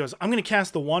 and he goes, I'm going to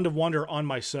cast the Wand of Wonder on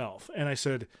myself. And I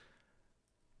said,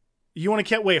 you want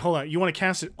to wait, hold on. You want to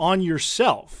cast it on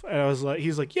yourself? And I was like,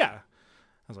 he's like, yeah.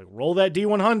 I was like, roll that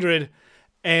D100.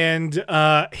 And,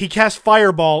 he cast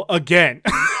Fireball again.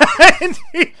 And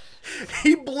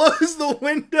he blows the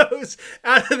windows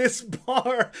out of this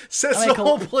bar, sets the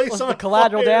whole place on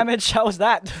collateral fire. damage. How was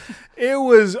that? It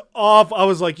was off. I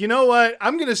was like, you know what?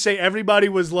 I'm going to say everybody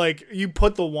was like, you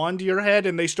put the wand to your head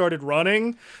and they started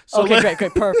running. So okay,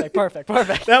 great.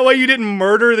 Perfect. That way you didn't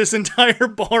murder this entire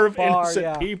bar of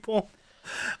innocent people.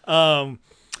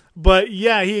 But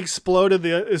yeah, he exploded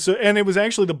and it was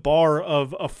actually the bar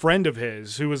of a friend of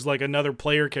his who was like another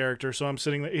player character. So I'm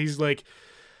sitting there,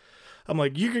 I'm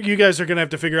like, you guys are going to have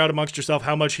to figure out amongst yourself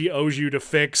how much he owes you to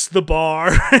fix the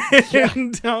bar.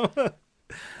 And,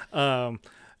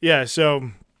 yeah,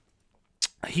 so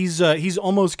he's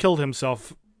almost killed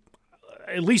himself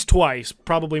at least twice,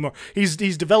 probably more. He's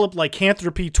developed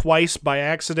lycanthropy twice by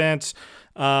accident.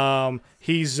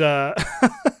 He's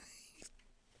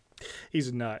he's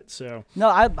a nut. So no,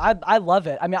 I love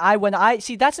it. I mean, when I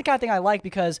see, that's the kind of thing I like,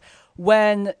 because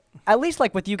when, at least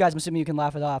like with you guys, I'm assuming you can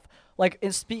laugh it off. Like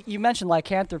you mentioned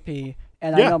lycanthropy,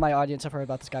 and I know my audience have heard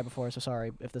about this guy before, so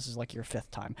sorry if this is like your 5th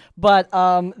time. But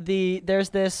there's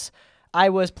this. I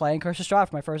was playing Curse of Strahd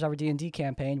for my first ever D&D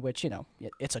campaign, which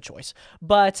it's a choice.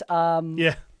 But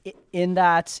in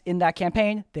that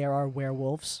campaign, there are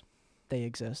werewolves. They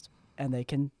exist, and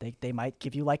they might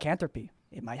give you lycanthropy.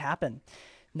 It might happen.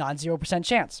 Non-0%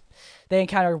 chance. They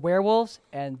encountered werewolves,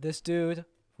 and this dude,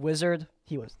 wizard,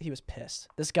 he was pissed.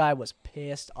 This guy was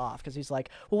pissed off because he's like,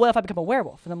 well, what if I become a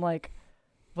werewolf? And I'm like,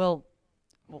 well,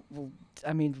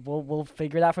 we'll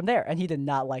figure it out from there. And he did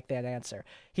not like that answer.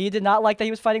 He did not like that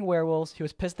he was fighting werewolves. He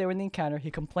was pissed they were in the encounter. He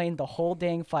complained the whole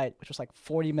dang fight, which was like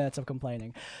 40 minutes of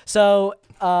complaining. So,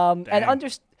 and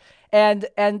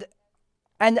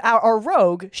our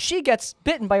rogue, she gets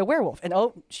bitten by a werewolf, and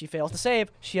she fails to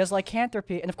save. She has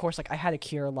lycanthropy, and of course, like I had a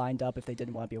cure lined up if they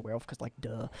didn't want to be a werewolf, because like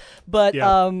duh. But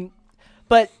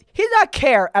he did not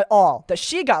care at all that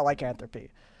she got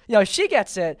lycanthropy. She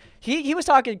gets it. He was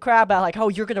talking crap about like, oh,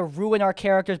 you're gonna ruin our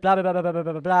characters, blah blah blah blah blah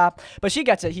blah blah. But she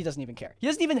gets it. He doesn't even care. He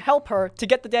doesn't even help her to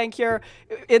get the dang cure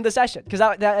in the session, because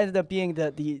that ended up being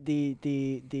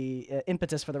the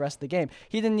impetus for the rest of the game.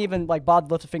 He didn't even like bother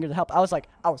to lift a finger to help. I was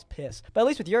pissed. But at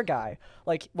least with your guy,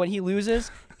 like when he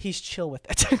loses, he's chill with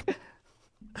it.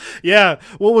 Yeah,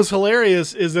 what was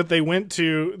hilarious is that they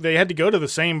had to go to the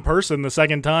same person the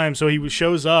second time. So he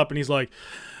shows up and he's like,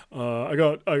 I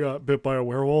got bit by a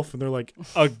werewolf, and they're like,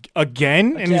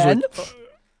 again? And he's like,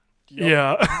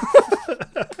 yeah.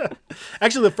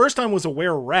 Actually, the first time was a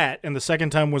were-rat, and the second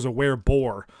time was a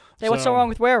were-boar. Hey, what's so wrong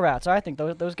with were-rats? I think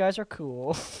those guys are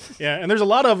cool. Yeah, and there's a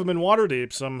lot of them in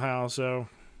Waterdeep somehow, so.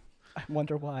 I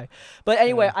wonder why. But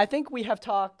anyway, I think we have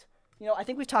talked,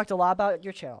 we've talked a lot about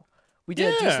your channel. We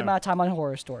did a decent amount of time on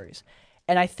horror stories.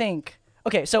 And I think,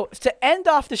 okay, so to end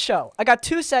off the show, I got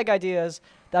 2 seg ideas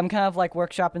that I'm kind of like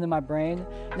workshopping in my brain.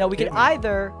 We could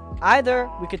either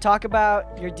we could talk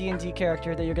about your D&D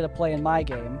character that you're gonna play in my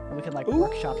game, and we can like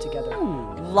workshop together,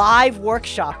 live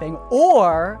workshopping,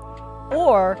 or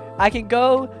I can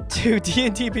go to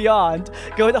D&D Beyond,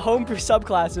 go to homebrew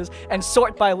subclasses, and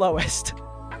sort by lowest.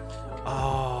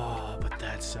 Oh, but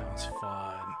that sounds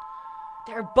fun.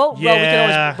 They're both. Yeah. Well, we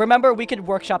can always remember we could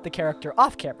workshop the character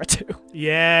off camera too.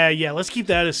 Yeah. Let's keep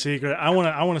that a secret. I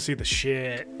wanna see the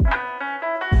shit.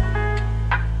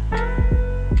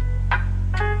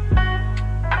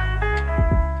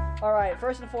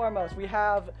 first and foremost, we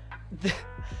have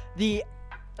the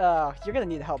you're gonna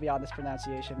need to help me out on this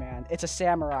pronunciation, man. It's a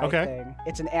samurai thing.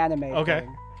 It's an anime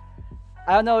thing.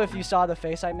 I don't know if you saw the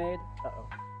face I made.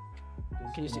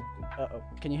 Can you see?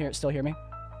 Can you still hear me?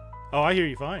 Oh, I hear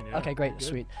you fine. Yeah. Okay, great,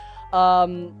 sweet.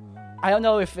 I don't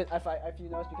know if you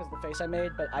know it's because of the face I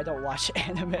made, but I don't watch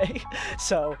anime,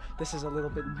 so this is a little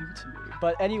bit new to me.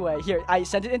 But anyway, here, I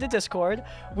sent it into Discord.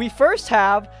 We first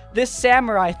have this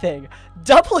samurai thing.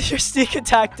 Double your sneak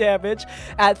attack damage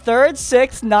at 3rd,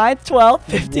 6th, 9th, 12th,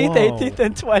 15th, 18th,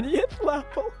 and 20th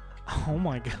level. Oh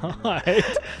my god.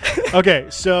 Okay,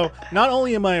 so not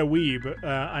only am I a weeb,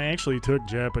 I actually took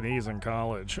Japanese in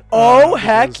college. Oh,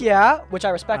 heck yeah. Which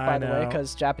I respect, by the way,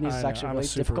 because Japanese is actually a really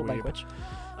difficult language.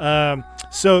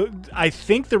 So I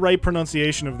think the right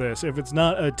pronunciation of this, if it's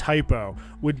not a typo,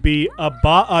 would be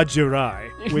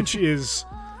Aba'ajirai, which is,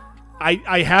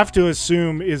 I have to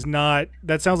assume is not,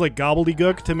 that sounds like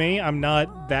gobbledygook to me. I'm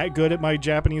not that good at my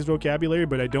Japanese vocabulary,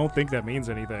 but I don't think that means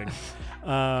anything.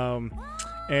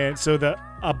 And so the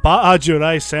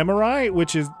Aba'ajirai Samurai,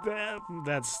 which is,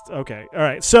 that's, okay. All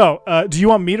right. So, do you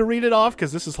want me to read it off?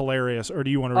 Because this is hilarious. Or do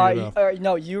you want to read it off?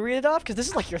 No, you read it off? Because this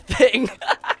is like your thing.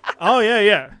 Oh,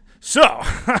 yeah. So,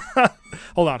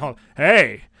 hold on.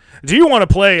 Hey, do you want to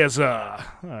play as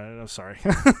I'm sorry.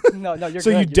 No, you're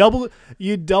so good.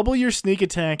 you double your sneak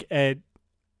attack at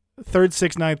 3rd,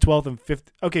 6th, 9th, 12th, and 5th.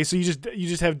 Okay, so you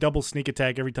just have double sneak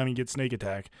attack every time you get sneak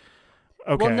attack.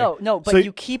 Okay. Well, no, but so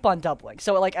you keep on doubling.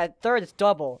 So, like, at 3rd, it's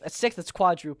double. At 6th, it's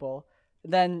quadruple.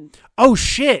 Then oh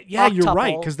shit! Yeah, octuple, you're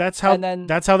right, because that's how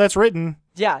that's written.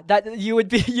 Yeah, that you would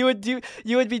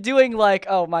be doing like,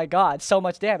 oh my god, so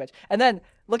much damage. And then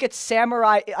look at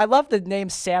samurai. I love the name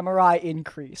Samurai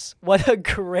Increase. What a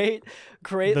great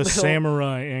the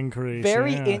Samurai Increase.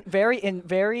 Very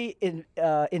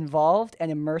involved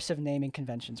and immersive naming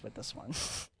conventions with this one.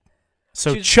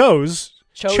 So chose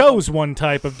one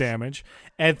type of damage.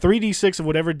 Add 3d6 of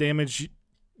whatever damage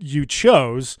you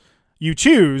choose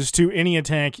to any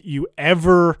attack you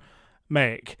ever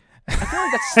make. I feel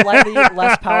like that's slightly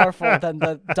less powerful than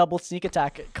the double sneak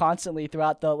attack constantly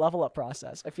throughout the level up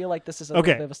process. I feel like this is a little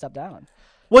bit of a step down.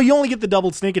 Well, you only get the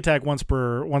double sneak attack once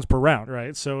per round,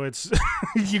 right? So it's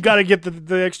you got to get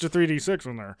the extra 3d6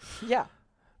 in there. Yeah.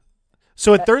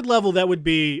 So at 3rd level, that would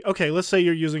be, okay, let's say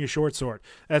you're using a short sword.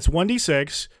 That's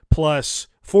 1d6 plus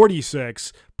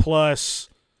 4d6 plus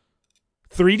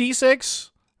 3d6?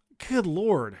 Good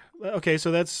lord. Okay,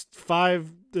 so that's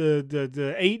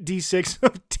 8d6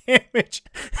 of damage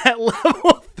at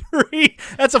level 3.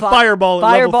 That's a fireball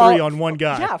at level 3 on one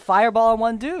guy. Yeah, fireball on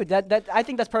one dude. That I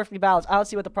think that's perfectly balanced. I don't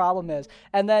see what the problem is.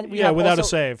 And then without a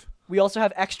save. We also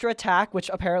have extra attack,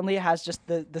 which apparently has just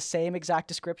the same exact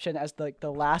description as the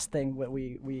last thing that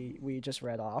we just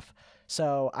read off.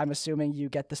 So I'm assuming you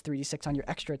get this 3d6 on your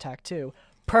extra attack too.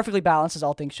 Perfectly balanced as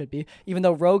all things should be. Even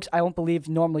though rogues, I don't believe,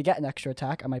 normally get an extra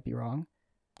attack. I might be wrong.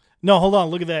 No, hold on.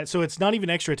 Look at that. So it's not even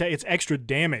extra attack. It's extra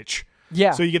damage.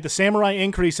 Yeah. So you get the samurai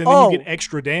increase, and then you get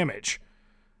extra damage.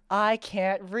 I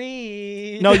can't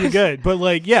read. No, you're good. But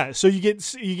like, yeah. So you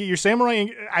get your samurai.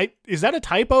 Is that a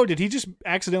typo? Did he just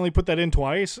accidentally put that in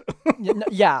twice?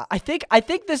 Yeah. I think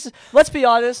this. Let's be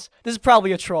honest. This is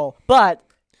probably a troll, but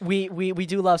we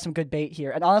do love some good bait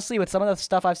here. And honestly, with some of the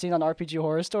stuff I've seen on RPG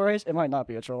horror stories, it might not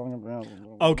be a troll.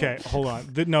 Okay, hold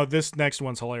on. No, this next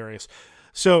one's hilarious.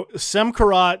 So,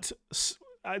 Semkurat,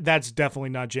 that's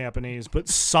definitely not Japanese, but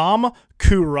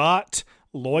Samkurat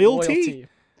loyalty.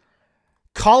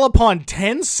 Call upon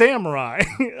 10 samurai,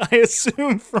 I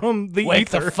assume from the Wake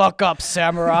ether. The fuck up,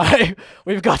 samurai.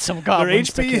 We've got some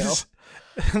goblins to kill.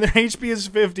 Their HP is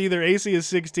 50, their AC is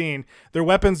 16. Their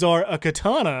weapons are a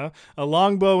katana, a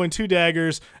longbow, and 2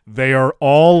 daggers. They are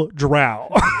all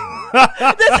drow.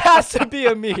 This has to be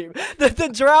a meme. The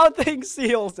drow thing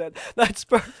seals it. That's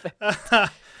perfect.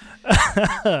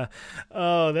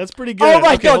 Oh, that's pretty good. Oh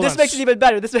my god, this makes it even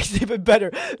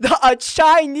better. A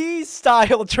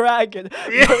Chinese-style dragon.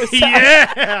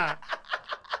 Yeah!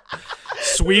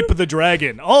 Sweep the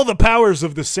dragon. All the powers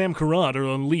of the Samkurat are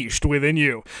unleashed within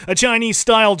you. A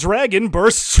Chinese-style dragon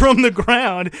bursts from the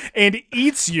ground and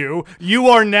eats you. You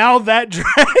are now that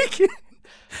dragon.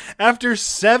 After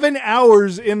 7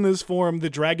 hours in this form, the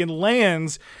dragon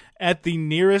lands at the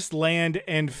nearest land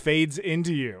and fades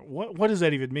into you. What does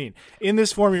that even mean? In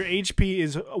this form, your HP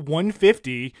is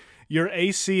 150. Your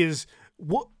AC is...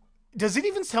 What? Does it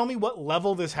even tell me what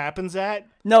level this happens at?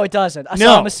 No, it doesn't. No.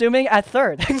 So I'm assuming at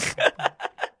 3rd.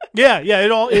 Yeah.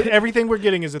 Everything we're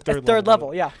getting is at 3rd level. Third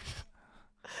level, yeah.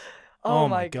 Oh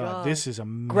my god, this is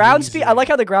amazing. Ground speed. I like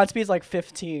how the ground speed is like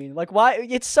 15. Like, why?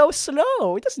 It's so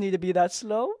slow. It doesn't need to be that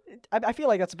slow. I feel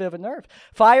like that's a bit of a nerf.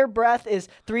 Fire breath is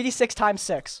 3d6 times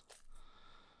 6.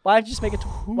 Why don't you just make it?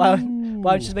 Why don't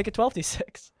you just make it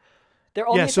 12d6? Their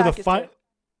only attack is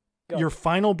your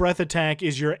final breath attack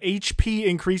is your HP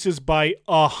increases by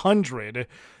 100.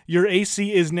 Your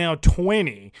AC is now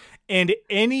 20. And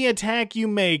any attack you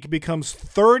make becomes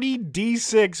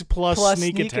 30d6 plus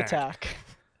sneak attack.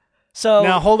 So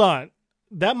now, hold on.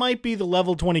 That might be the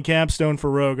level 20 capstone for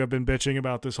Rogue I've been bitching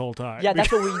about this whole time. Yeah,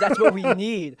 that's what we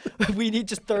need. We need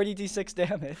just 30d6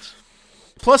 damage.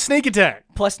 Plus sneak attack.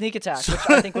 Plus sneak attack, which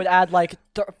I think would add like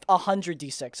 100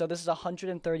 d6. So this is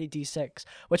 130 d6,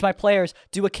 which my players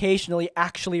do occasionally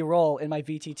actually roll in my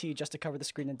VTT just to cover the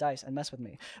screen and dice and mess with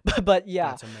me. But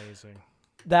yeah. That's amazing.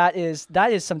 That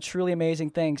is some truly amazing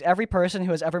things. Every person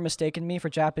who has ever mistaken me for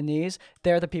Japanese,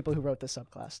 they're the people who wrote this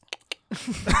subclass.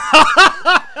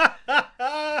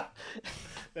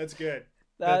 That's good.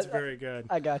 That's very good.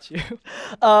 I got you.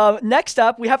 Next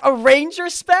up, we have a ranger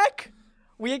spec.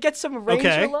 We get some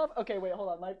ranger love. Okay, wait, hold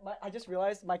on. I just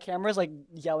realized my camera is like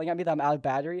yelling at me that I'm out of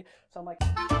battery. So I'm like,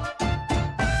 I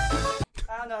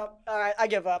don't know. All right, I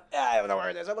give up. I don't know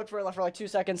where it is. I looked for it for like 2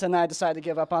 seconds and then I decided to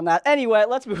give up on that. Anyway,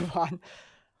 let's move on.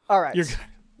 All right.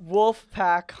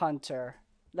 Wolfpack Hunter.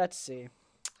 Let's see.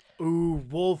 Ooh,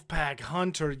 Wolfpack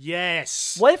Hunter,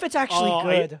 yes. What if it's actually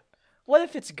good? What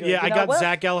if it's good? Yeah, I got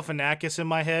Zach Galifianakis in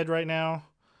my head right now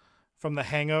from The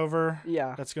Hangover.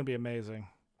 Yeah. That's going to be amazing.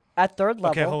 At third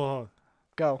level. Okay, hold on.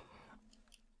 Go.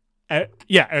 At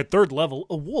third level,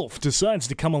 a wolf decides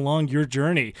to come along your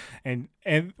journey. And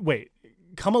wait,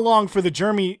 come along for the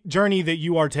journey that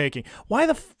you are taking. Why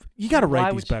the you got to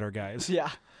write these better, guys. Yeah.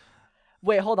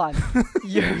 Wait, hold on.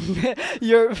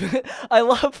 I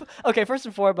love. Okay, first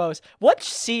and foremost, what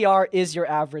CR is your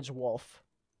average wolf?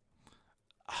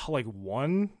 Like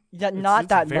 1? Yeah, not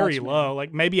that much. Very low.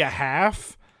 Like maybe a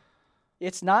half.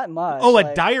 It's not much. Oh,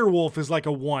 a dire wolf is like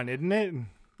a 1, isn't it?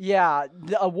 Yeah,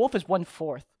 a wolf is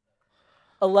 1/4.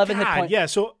 11 hit points. Yeah,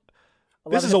 so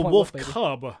this is a wolf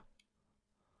cub.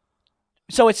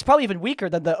 So it's probably even weaker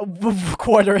than the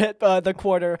quarter hit. The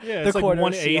quarter. Yeah, it's the like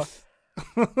 1/8.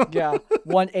 Yeah,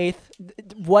 1/8.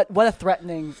 What a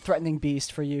threatening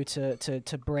beast for you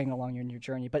to bring along your new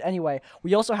journey. But anyway,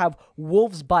 we also have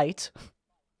Wolf's Bite.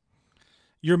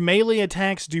 Your melee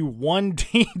attacks do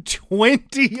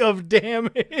 1d20 of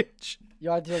damage. You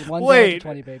are doing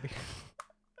 1d20, baby.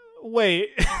 Wait,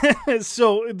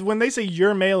 so when they say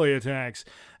your melee attacks,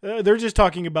 they're just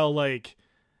talking about like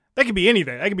that could be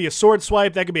anything. That could be a sword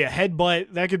swipe. That could be a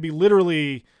headbutt. That could be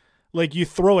literally. Like, you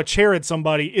throw a chair at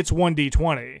somebody, it's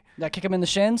 1d20. Yeah, kick him in the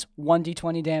shins,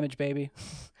 1d20 damage, baby.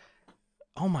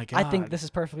 Oh, my God. I think this is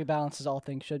perfectly balanced as all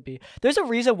things should be. There's a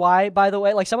reason why, by the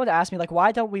way, like, someone asked me, like,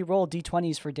 why don't we roll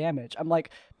d20s for damage? I'm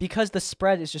like, because the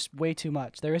spread is just way too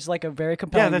much. There is, like, a very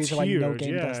compelling reason why no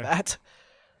game does that.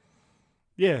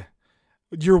 Yeah.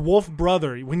 Your wolf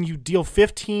brother, when you deal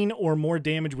 15 or more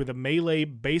damage with a melee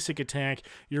basic attack,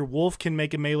 your wolf can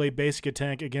make a melee basic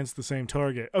attack against the same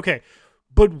target. Okay.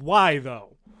 But why,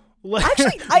 though?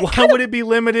 Actually, why would it be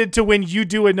limited to when you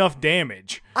do enough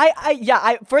damage?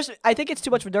 First, I think it's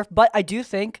too much of a nerf, but I do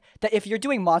think that if you're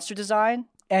doing monster design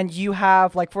and you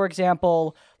have, like, for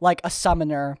example, like a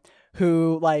summoner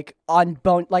who, like,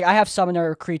 I have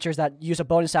summoner creatures that use a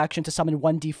bonus action to summon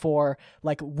 1d4,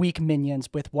 like, weak minions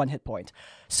with 1 hit point.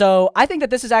 So I think that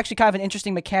this is actually kind of an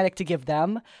interesting mechanic to give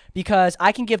them, because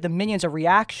I can give the minions a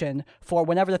reaction for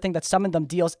whenever the thing that summoned them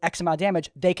deals X amount of damage,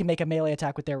 they can make a melee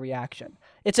attack with their reaction.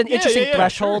 It's an interesting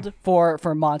threshold for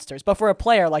monsters. But for a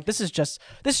player, like, this is just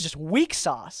weak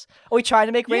sauce. Are we trying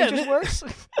to make rangers worse?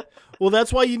 Well,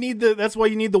 that's why you need the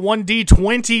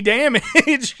 1d20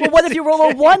 damage. Well, what if you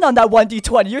roll a 1 on that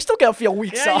 1d20? You're still gonna feel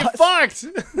weak sauce. Yeah, you fucked.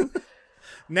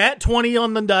 Nat 20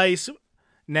 on the dice.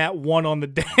 Nat 1 on the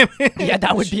damage. Yeah,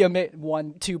 that would be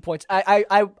 2 points.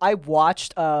 I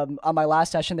watched on my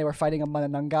last session they were fighting a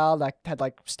Manananggal that had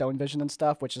like stone vision and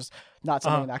stuff, which is not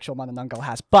something an actual Manananggal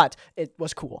has, but it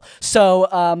was cool. So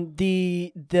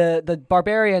the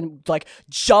barbarian like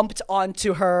jumped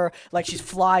onto her like she's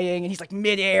flying, and he's like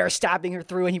midair stabbing her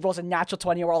through, and he rolls a natural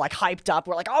 20, and we're all like hyped up.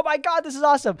 We're like, oh my god, this is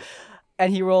awesome.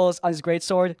 And he rolls on his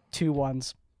greatsword 2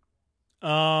 1s.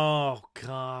 Oh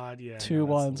god, yeah. 2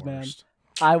 1s, man.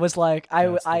 I was like,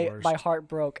 my heart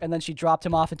broke, and then she dropped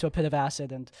him off into a pit of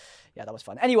acid, and yeah, that was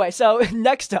fun. Anyway, so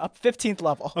next up, 15th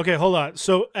level. Okay, hold on.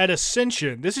 So at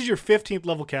Ascension, this is your 15th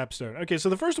level capstone. Okay, so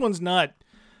the first one's not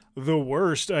the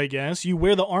worst, I guess. You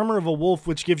wear the armor of a wolf,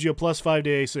 which gives you a +5 to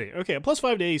AC. Okay, a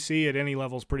 +5 to AC at any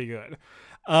level is pretty good.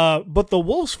 But the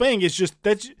wolf's fang is just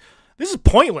that's This is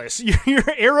pointless. Your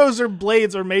arrows or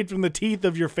blades are made from the teeth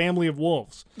of your family of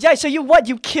wolves. Yeah, so you what?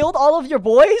 You killed all of your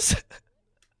boys?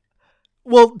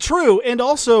 Well, true, and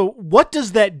also, what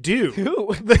does that do?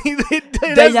 Who?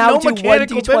 They now no do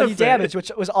mechanical 1d20 benefit. damage,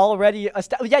 which was already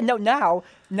established. Yeah, no, now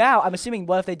I'm assuming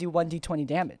what if they do 1d20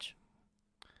 damage?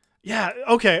 Yeah,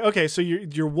 okay, so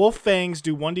your wolf fangs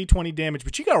do 1d20 damage,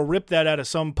 but you gotta rip that out of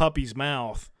some puppy's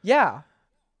mouth. Yeah.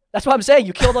 That's what I'm saying.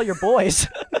 You killed all your boys.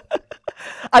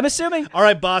 I'm assuming. All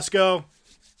right, Bosco.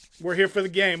 We're here for the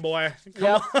game, boy.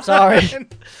 Come on. Sorry.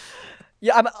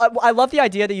 Yeah, I love the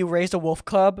idea that you raised a wolf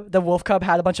cub. The wolf cub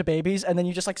had a bunch of babies, and then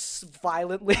you just like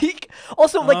violently.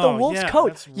 Also, like the wolf's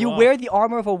coat, you wear the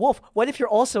armor of a wolf. What if you're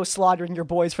also slaughtering your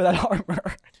boys for that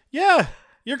armor? Yeah,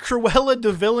 you're Cruella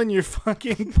de Vil and your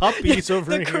fucking puppies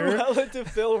over the here. The Cruella de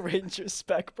Vil Ranger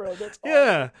spec, bro. That's awesome.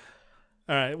 Yeah.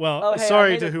 All right. Well, hey,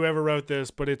 sorry to whoever wrote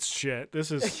this, but it's shit.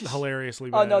 This is hilariously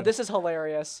bad. Oh no, this is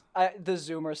hilarious. The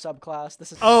Zoomer subclass.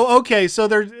 This is. Oh, okay. So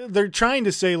they're trying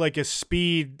to say like a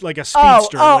speedster, like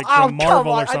from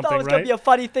Marvel or something, right? I thought it was gonna be a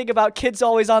funny thing about kids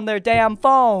always on their damn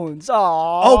phones.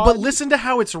 Aww. Oh, but listen to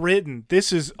how it's written.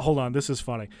 This is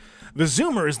funny. The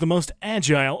Zoomer is the most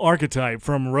agile archetype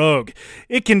from Rogue.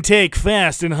 It can take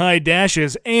fast and high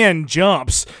dashes and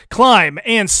jumps, climb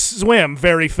and swim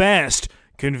very fast.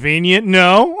 Convenient?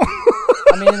 No.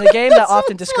 I mean, in a game that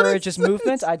often discourages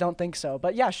movement, I don't think so.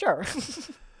 But yeah, sure.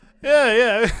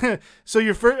 Yeah. So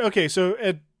you're okay. So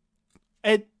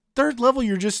at third level,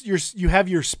 you have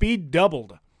your speed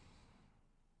doubled.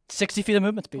 60 feet of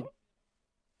movement speed.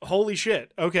 Holy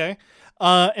shit. Okay.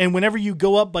 And whenever you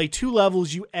go up by 2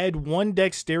 levels, you add 1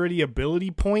 dexterity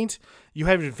ability point. You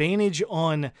have advantage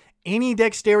on any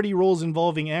dexterity rolls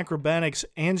involving acrobatics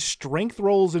and strength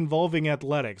rolls involving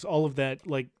athletics. All of that,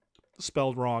 like,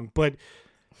 spelled wrong. But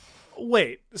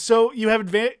wait, so you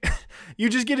have you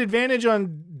just get advantage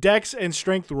on dex and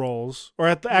strength rolls, or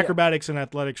at the acrobatics and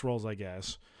athletics rolls, I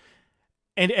guess.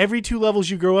 And every 2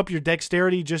 levels you grow up, your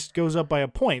dexterity just goes up by a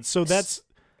point. So that's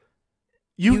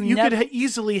you could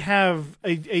easily have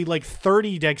a like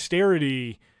 30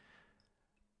 dexterity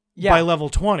by level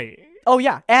 20. Oh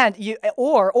yeah, and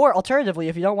or alternatively,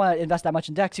 if you don't want to invest that much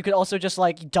in dex, you could also just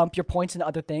like dump your points into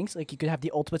other things. Like you could have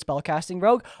the ultimate spellcasting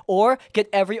rogue, or get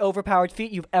every overpowered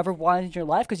feat you've ever wanted in your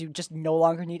life because you just no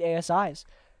longer need ASIs.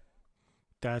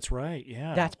 That's right.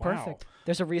 Yeah, that's perfect.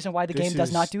 There's a reason why the game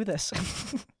does not do this.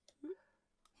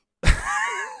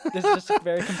 This is just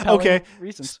very compelling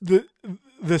reasons.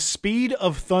 The speed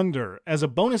of thunder. As a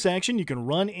bonus action, you can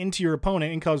run into your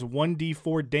opponent and cause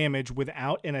 1d4 damage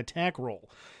without an attack roll.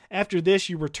 After this,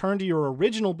 you return to your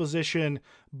original position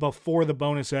before the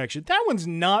bonus action. That one's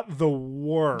not the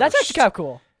worst. That's actually kind of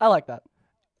cool. I like that.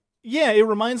 Yeah, it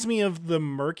reminds me of the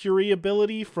Mercury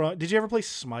ability from... Did you ever play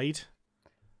Smite?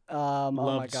 Oh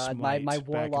my god, my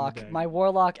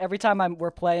warlock. Every time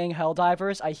we're playing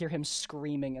Helldivers, I hear him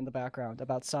screaming in the background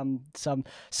about some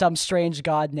strange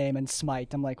god name in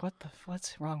Smite. I'm like,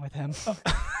 what's wrong with him?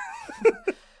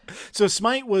 So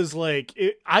Smite was like,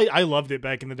 I loved it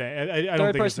back in the day. I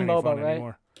don't think it's any fun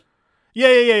anymore.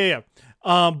 Yeah.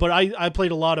 But I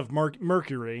played a lot of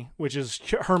Mercury, which is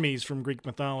Hermes from Greek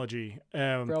mythology.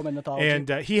 Roman mythology. And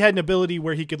he had an ability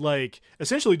where he could like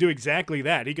essentially do exactly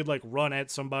that. He could like run at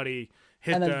somebody,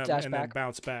 hit them, and then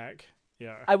bounce back.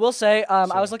 Yeah. I will say,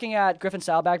 I was looking at Griffin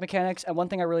Saddlebag mechanics, and one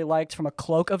thing I really liked from a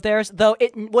cloak of theirs, though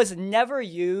it was never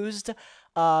used,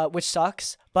 which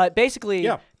sucks, but basically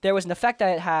there was an effect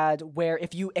that it had where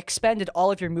if you expended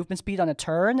all of your movement speed on a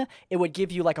turn, it would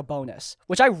give you like a bonus,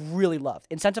 which I really loved,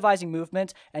 incentivizing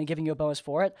movement and giving you a bonus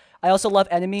for it. I also love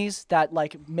enemies that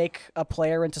like make a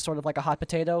player into sort of like a hot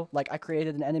potato. Like I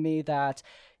created an enemy that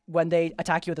when they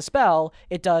attack you with a spell,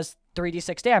 it does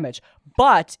 3d6 damage.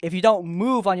 But if you don't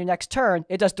move on your next turn,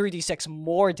 it does 3d6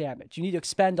 more damage. You need to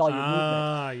expend all your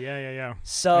movement. Yeah.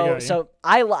 So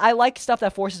I like stuff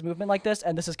that forces movement like this,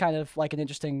 and this is kind of like an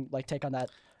interesting like take on that.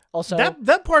 Also,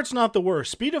 that part's not the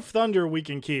worst. Speed of Thunder we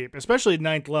can keep, especially at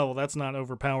 9th level. That's not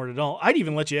overpowered at all. I'd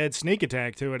even let you add Sneak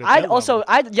Attack to it.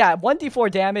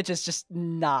 1d4 damage is just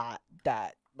not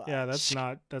that much. Yeah, that's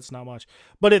not much.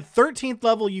 But at 13th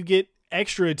level, you get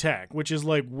extra attack, which is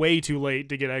like way too late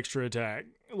to get extra attack.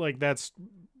 Like that's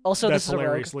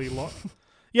hilariously long.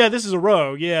 Yeah, this is a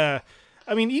rogue. Yeah,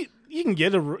 I mean you can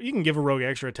give a rogue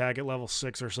extra attack at level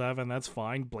 6 or 7. That's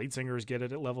fine. Blade Singers get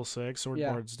it at level 6.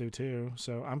 Swordbards do too.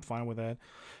 So I'm fine with that.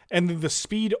 And the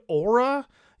speed aura,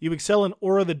 you excel in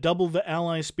aura that double the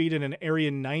ally speed in an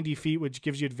area 90 feet, which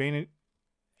gives you advantage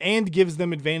and gives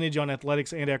them advantage on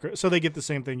athletics and accuracy. So they get the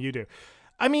same thing you do.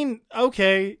 I mean,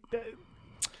 okay.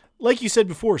 Like you said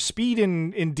before, speed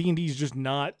in D&D is just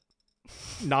not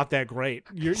not that great.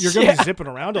 You're going to be zipping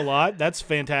around a lot. That's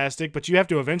fantastic, but you have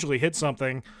to eventually hit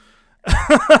something.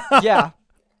 Yeah.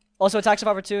 Also, attacks of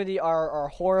opportunity are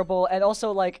horrible, and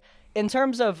also like in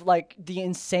terms of like the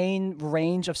insane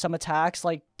range of some attacks,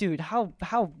 like dude, how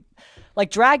like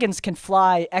dragons can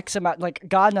fly X amount, like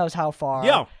God knows how far.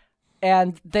 Yeah.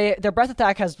 And their breath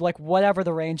attack has like whatever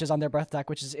the range is on their breath attack,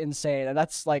 which is insane. And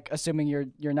that's like assuming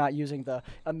you're not using the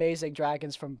amazing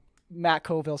dragons from Matt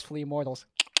Colville's Flea Immortals.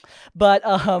 But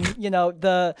you know,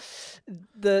 the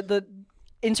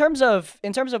in terms of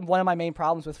one of my main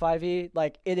problems with 5e,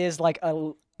 like it is like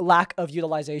a lack of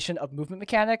utilization of movement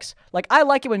mechanics. Like I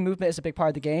like it when movement is a big part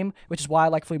of the game, which is why I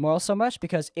like Flea Immortals so much,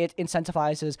 because it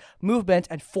incentivizes movement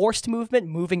and forced movement,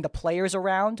 moving the players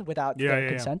around without their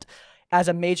consent. As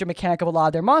a major mechanic of a lot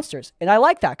of their monsters. And I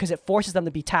like that because it forces them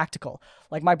to be tactical.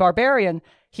 Like my barbarian,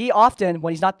 he often,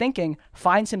 when he's not thinking,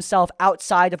 finds himself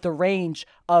outside of the range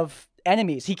of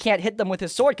enemies. He can't hit them with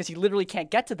his sword because he literally can't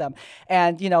get to them.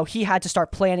 And, you know, he had to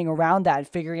start planning around that and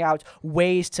figuring out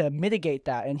ways to mitigate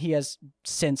that. And he has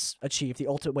since achieved the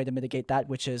ultimate way to mitigate that,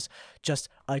 which is just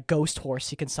a ghost horse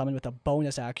he can summon with a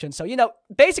bonus action. So, you know,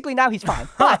 basically now he's fine.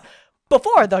 But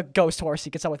before the ghost horse he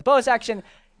could summon with a bonus action,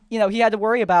 you know, he had to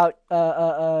worry about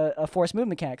forced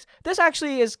movement mechanics. This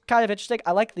actually is kind of interesting.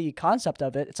 I like the concept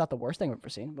of it. It's not the worst thing I've ever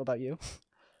seen. What about you?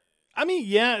 I mean,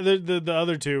 yeah, the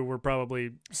other two were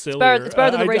probably sillier. It's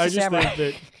better than the Racist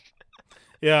Samurai.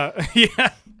 Yeah.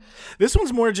 This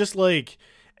one's more just like,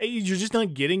 you're just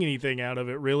not getting anything out of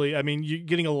it, really. I mean, you're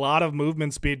getting a lot of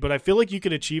movement speed, but I feel like you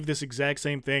could achieve this exact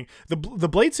same thing. The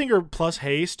Bladesinger plus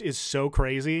haste is so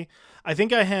crazy. I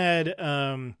think I had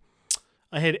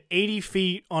 80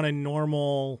 feet on a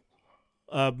normal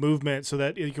movement, so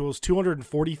that equals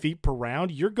 240 feet per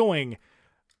round. You're going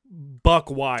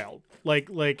buck wild. Like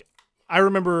I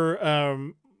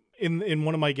remember in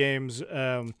one of my games,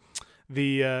 there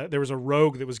was a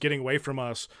rogue that was getting away from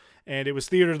us, and it was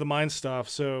Theater of the Mind stuff.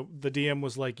 So the DM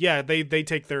was like, yeah, they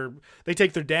take their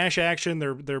dash action,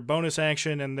 their bonus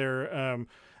action, and their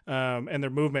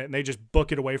movement, and they just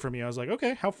book it away from you. I was like,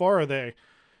 okay, how far are they?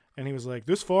 And he was like,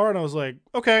 this far, and I was like,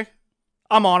 okay,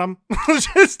 I'm on him. I'm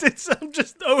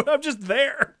just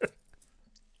there.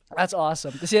 That's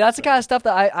awesome. See, that's the kind of stuff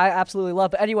that I absolutely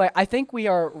love. But anyway, I think we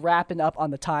are wrapping up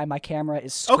on the time. My camera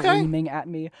is screaming at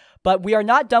me. But we are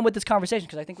not done with this conversation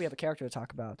because I think we have a character to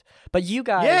talk about. But you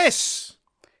guys... Yes!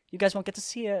 You guys won't get to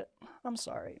see it. I'm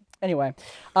sorry. Anyway,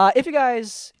 if you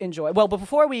guys enjoy... Well, but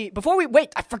before we...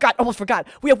 Wait, almost forgot.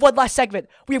 We have one last segment.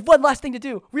 We have one last thing to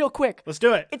do real quick. Let's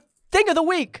do it. Thing of the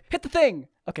week. Hit the thing.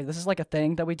 Okay, this is like a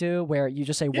thing that we do where you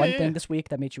just say one thing this week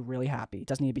that made you really happy. It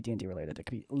doesn't need to be D&D related. It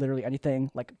could be literally anything,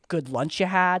 like good lunch you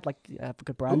had, like a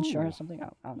good brunch or something. I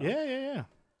don't know. Yeah.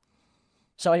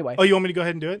 So anyway. Oh, you want me to go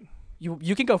ahead and do it?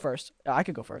 You can go first. I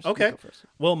could go first. Okay. Go first.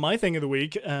 Well, my thing of the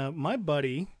week, my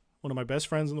buddy, one of my best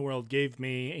friends in the world, gave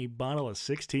me a bottle of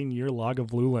 16-year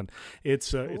Lagavulin.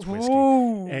 It's whiskey.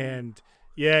 Ooh. And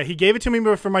yeah, he gave it to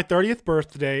me for my 30th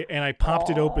birthday, and I popped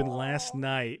it open last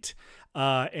night.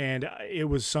 And it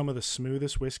was some of the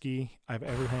smoothest whiskey I've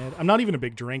ever had. I'm not even a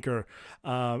big drinker,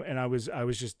 and I was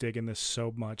just digging this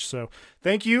so much. So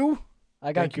thank you.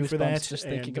 I got goosebumps just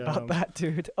thinking about that,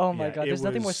 dude. Oh my god, there's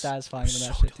nothing more satisfying than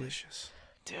that shit, delicious.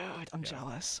 Dude, I'm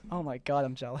jealous. Oh my god,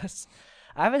 I'm jealous.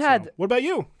 I haven't had. What about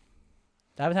you?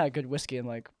 I haven't had a good whiskey in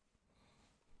like.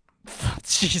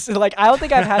 Jeez, like I don't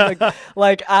think I've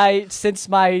had since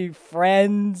my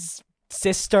friend's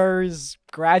sister's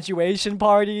graduation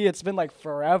party. It's been like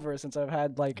forever since I've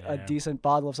had like a decent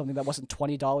bottle of something that wasn't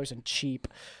 $20 and cheap.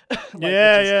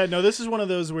 No, this is one of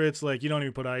those where it's like you don't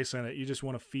even put ice in it. You just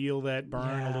want to feel that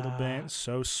burn a little bit. It's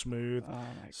so smooth. Oh my god,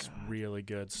 it's really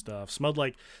good stuff.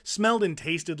 Smelled and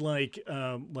tasted like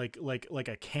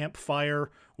a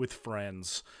campfire with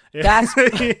friends.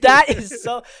 That is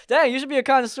so. Damn, you should be a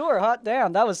connoisseur. Hot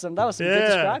damn, that was some good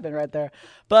describing right there.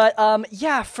 But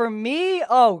for me,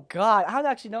 oh god, I don't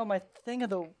actually know my thing of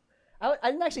the.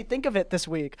 I didn't actually think of it this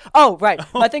week. Oh, right.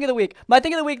 My thing of the week. My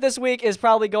thing of the week this week is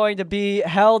probably going to be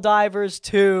Helldivers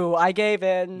 2. I gave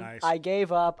in. Nice. I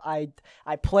gave up. I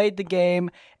played the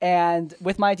game, and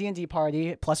with my D&D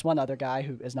party, plus one other guy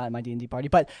who is not in my D&D party,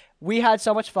 but we had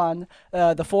so much fun.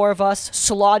 The four of us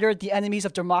slaughtered the enemies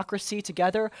of democracy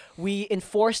together. We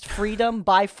enforced freedom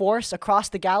by force across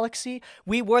the galaxy.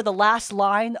 We were the last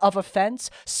line of offense,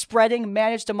 spreading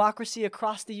managed democracy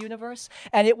across the universe,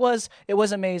 and it was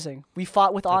amazing. We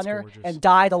fought with honor and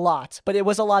died a lot, but it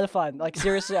was a lot of fun. Like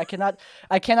seriously, I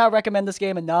cannot recommend this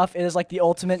game enough. It is like the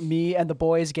ultimate me and the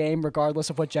boys game, regardless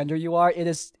of what gender you are. It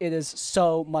is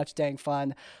so much dang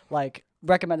fun. Like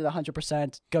recommend it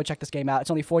 100%. Go check this game out. It's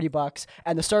only $40,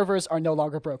 and the servers are no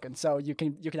longer broken, so you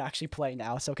can actually play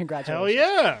now. So congratulations.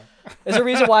 Hell yeah! There's a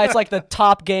reason why it's like the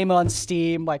top game on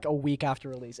Steam like a week after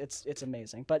release. It's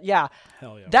amazing. But yeah,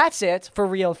 Hell yeah. That's it for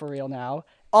real now.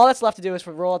 All that's left to do is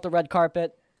roll out the red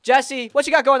carpet. Jesse, what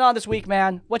you got going on this week,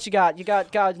 man? What you got? You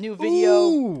got a new video?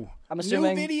 Ooh, I'm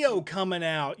assuming. New video coming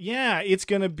out. Yeah, it's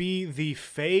going to be the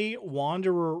Fey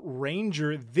Wanderer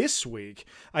Ranger this week.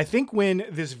 I think when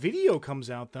this video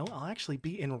comes out, though, I'll actually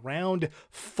be in round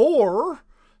 4.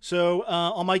 So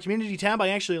on my community tab, I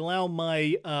actually allow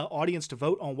my audience to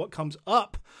vote on what comes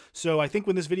up. So I think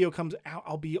when this video comes out,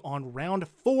 I'll be on round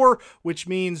 4, which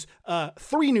means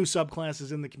 3 new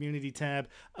subclasses in the community tab.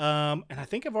 And I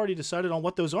think I've already decided on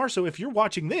what those are. So if you're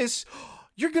watching this,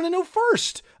 you're going to know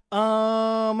first.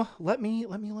 Let me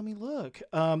look.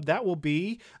 That will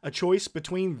be a choice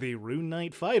between the Rune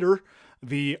Knight Fighter,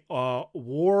 the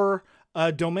War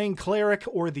Domain Cleric,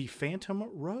 or the Phantom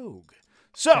Rogue.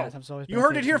 So, you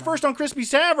heard it here first on Crispy's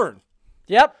Tavern.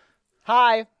 Yep.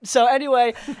 Hi. So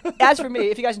anyway, as for me,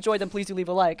 if you guys enjoyed them, please do leave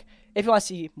a like. If you want to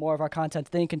see more of our content,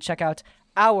 then you can check out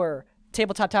our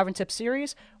Tabletop Tavern Tips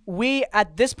series. We,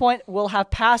 at this point, will have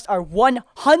passed our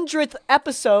 100th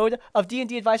episode of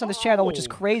D&D advice on this channel, which is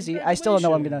crazy. I still don't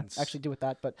know what I'm going to actually do with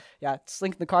that, but yeah, it's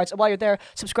linked in the cards. And while you're there,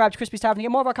 subscribe to Crispy's Tavern to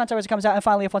get more of our content as it comes out. And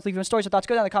finally, if you want to leave your stories or thoughts,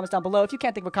 go down in the comments down below. If you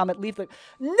can't think of a comment, leave the...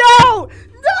 No!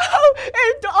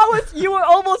 You were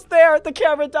almost there. The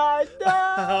camera died.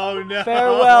 No! Oh, no.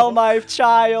 Farewell, my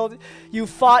child. You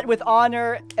fought with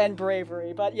honor and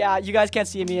bravery. But yeah, you guys can't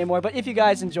see me anymore. But if you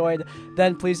guys enjoyed,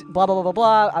 then please blah, blah, blah, blah,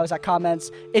 blah. I was at comments.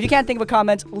 If you can't think of a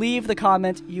comment, leave the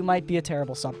comment. You might be a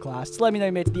terrible subclass. So let me know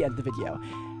you made it to the end of the video.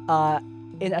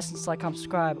 In essence, like, comment,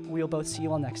 subscribe. We'll both see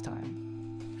you all next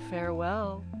time.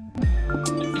 Farewell.